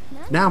me.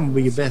 Now I'm gonna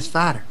be your best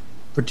fighter.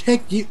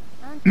 Protect you.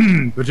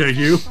 Protect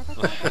you.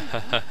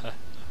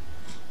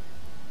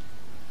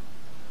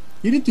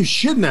 You didn't do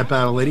shit in that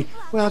battle, lady.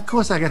 Well, of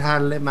course I could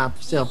hardly let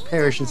myself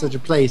perish in such a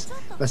place.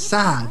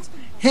 Besides,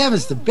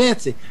 heavens to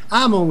Betsy,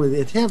 I'm only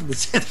the attempt to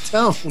set the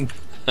tone.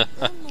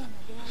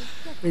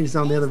 Things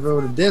on the other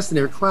road of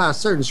destiny require a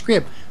certain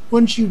script,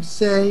 wouldn't you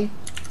say?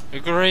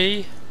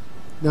 Agree?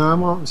 No, I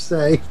won't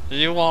say.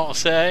 You won't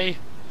say?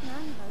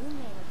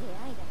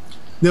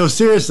 No,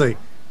 seriously.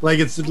 Like,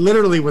 it's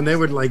literally when they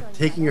were, like,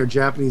 taking our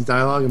Japanese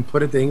dialogue and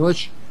put it to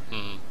English,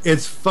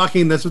 it's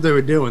fucking, that's what they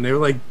were doing. They were,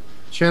 like,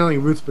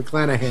 channeling Ruth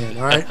McClanahan,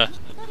 alright?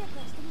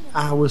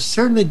 I will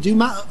certainly do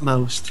my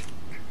utmost. ...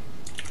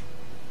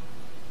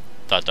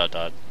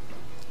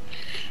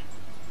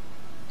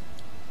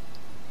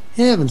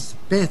 Heavens to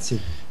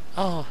Betsy.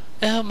 Oh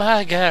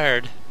my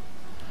god.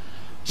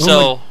 Oh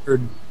So, my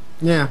God.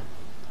 Yeah.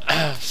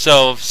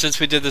 so since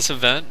we did this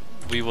event,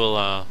 we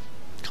will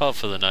call it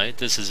for the night.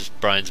 This is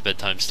Brian's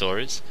Bedtime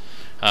Stories.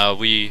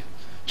 We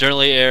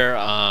generally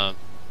air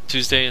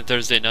Tuesday and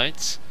Thursday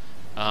nights.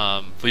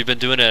 We've been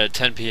doing it at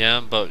 10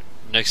 p.m., but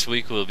next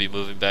week we'll be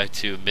moving back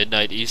to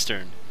midnight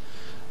Eastern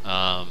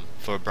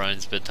for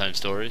Brian's Bedtime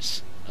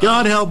Stories.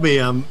 God help me,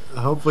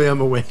 hopefully I'm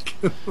awake.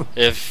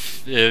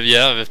 if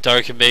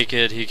Dar can make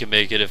it, he can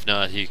make it. If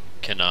not, he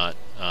cannot.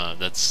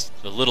 That's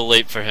a little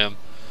late for him.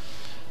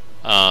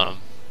 I'm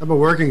a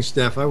working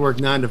Steph. I work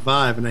 9 to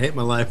 5 and I hate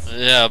my life.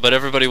 Yeah, but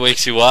everybody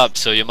wakes you up,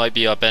 so you might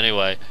be up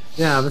anyway.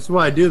 Yeah, that's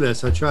why I do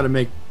this. I try to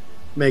make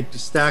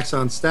stacks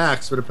on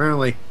stacks, but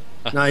apparently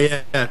not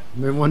yet. I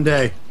mean, one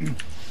day.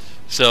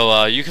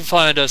 So you can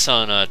find us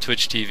on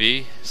Twitch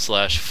TV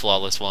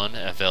 /Flawliss1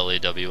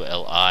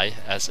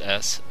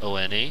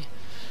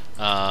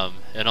 FLAWLISSONE,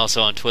 and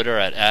also on Twitter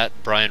at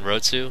Brian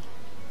Rotsu,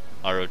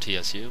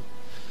 ROTSU.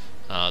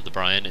 The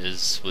Brian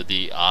is with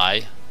the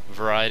I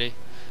variety.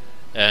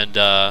 And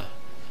at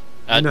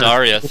You're not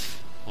Dariath,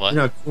 what?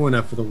 You're not cool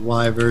enough for the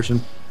Y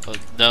version.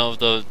 No,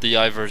 the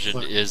I version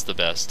What? is the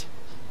best.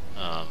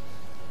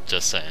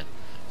 Just saying.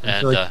 I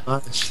And feel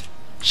like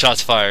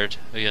shots fired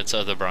against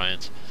other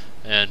Bryans.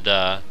 And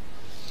I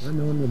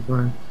know the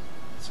Brian.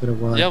 Sort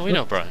of Y. yeah, we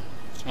know Brian.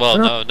 Well, I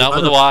no, don't- not I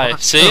with the don't- Y.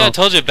 See, no. I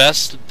told you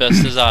best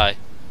is I.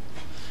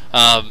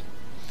 And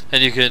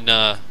you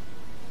can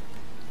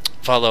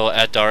follow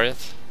at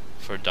Dariath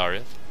for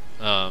Dariath.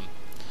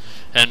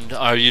 And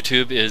our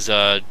YouTube is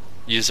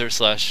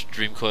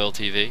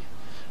user/DreamCoilTV.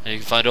 And you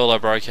can find all our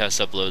broadcasts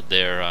uploaded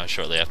there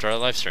shortly after our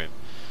live stream.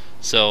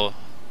 So,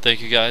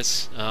 thank you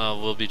guys.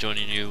 We'll be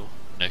joining you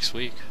next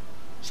week.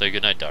 Say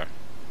goodnight, Dar.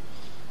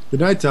 Good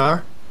night,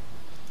 Tar.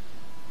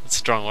 That's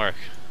strong work.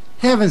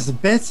 Heavens,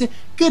 Betsy.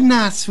 Good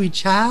night, sweet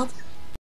child.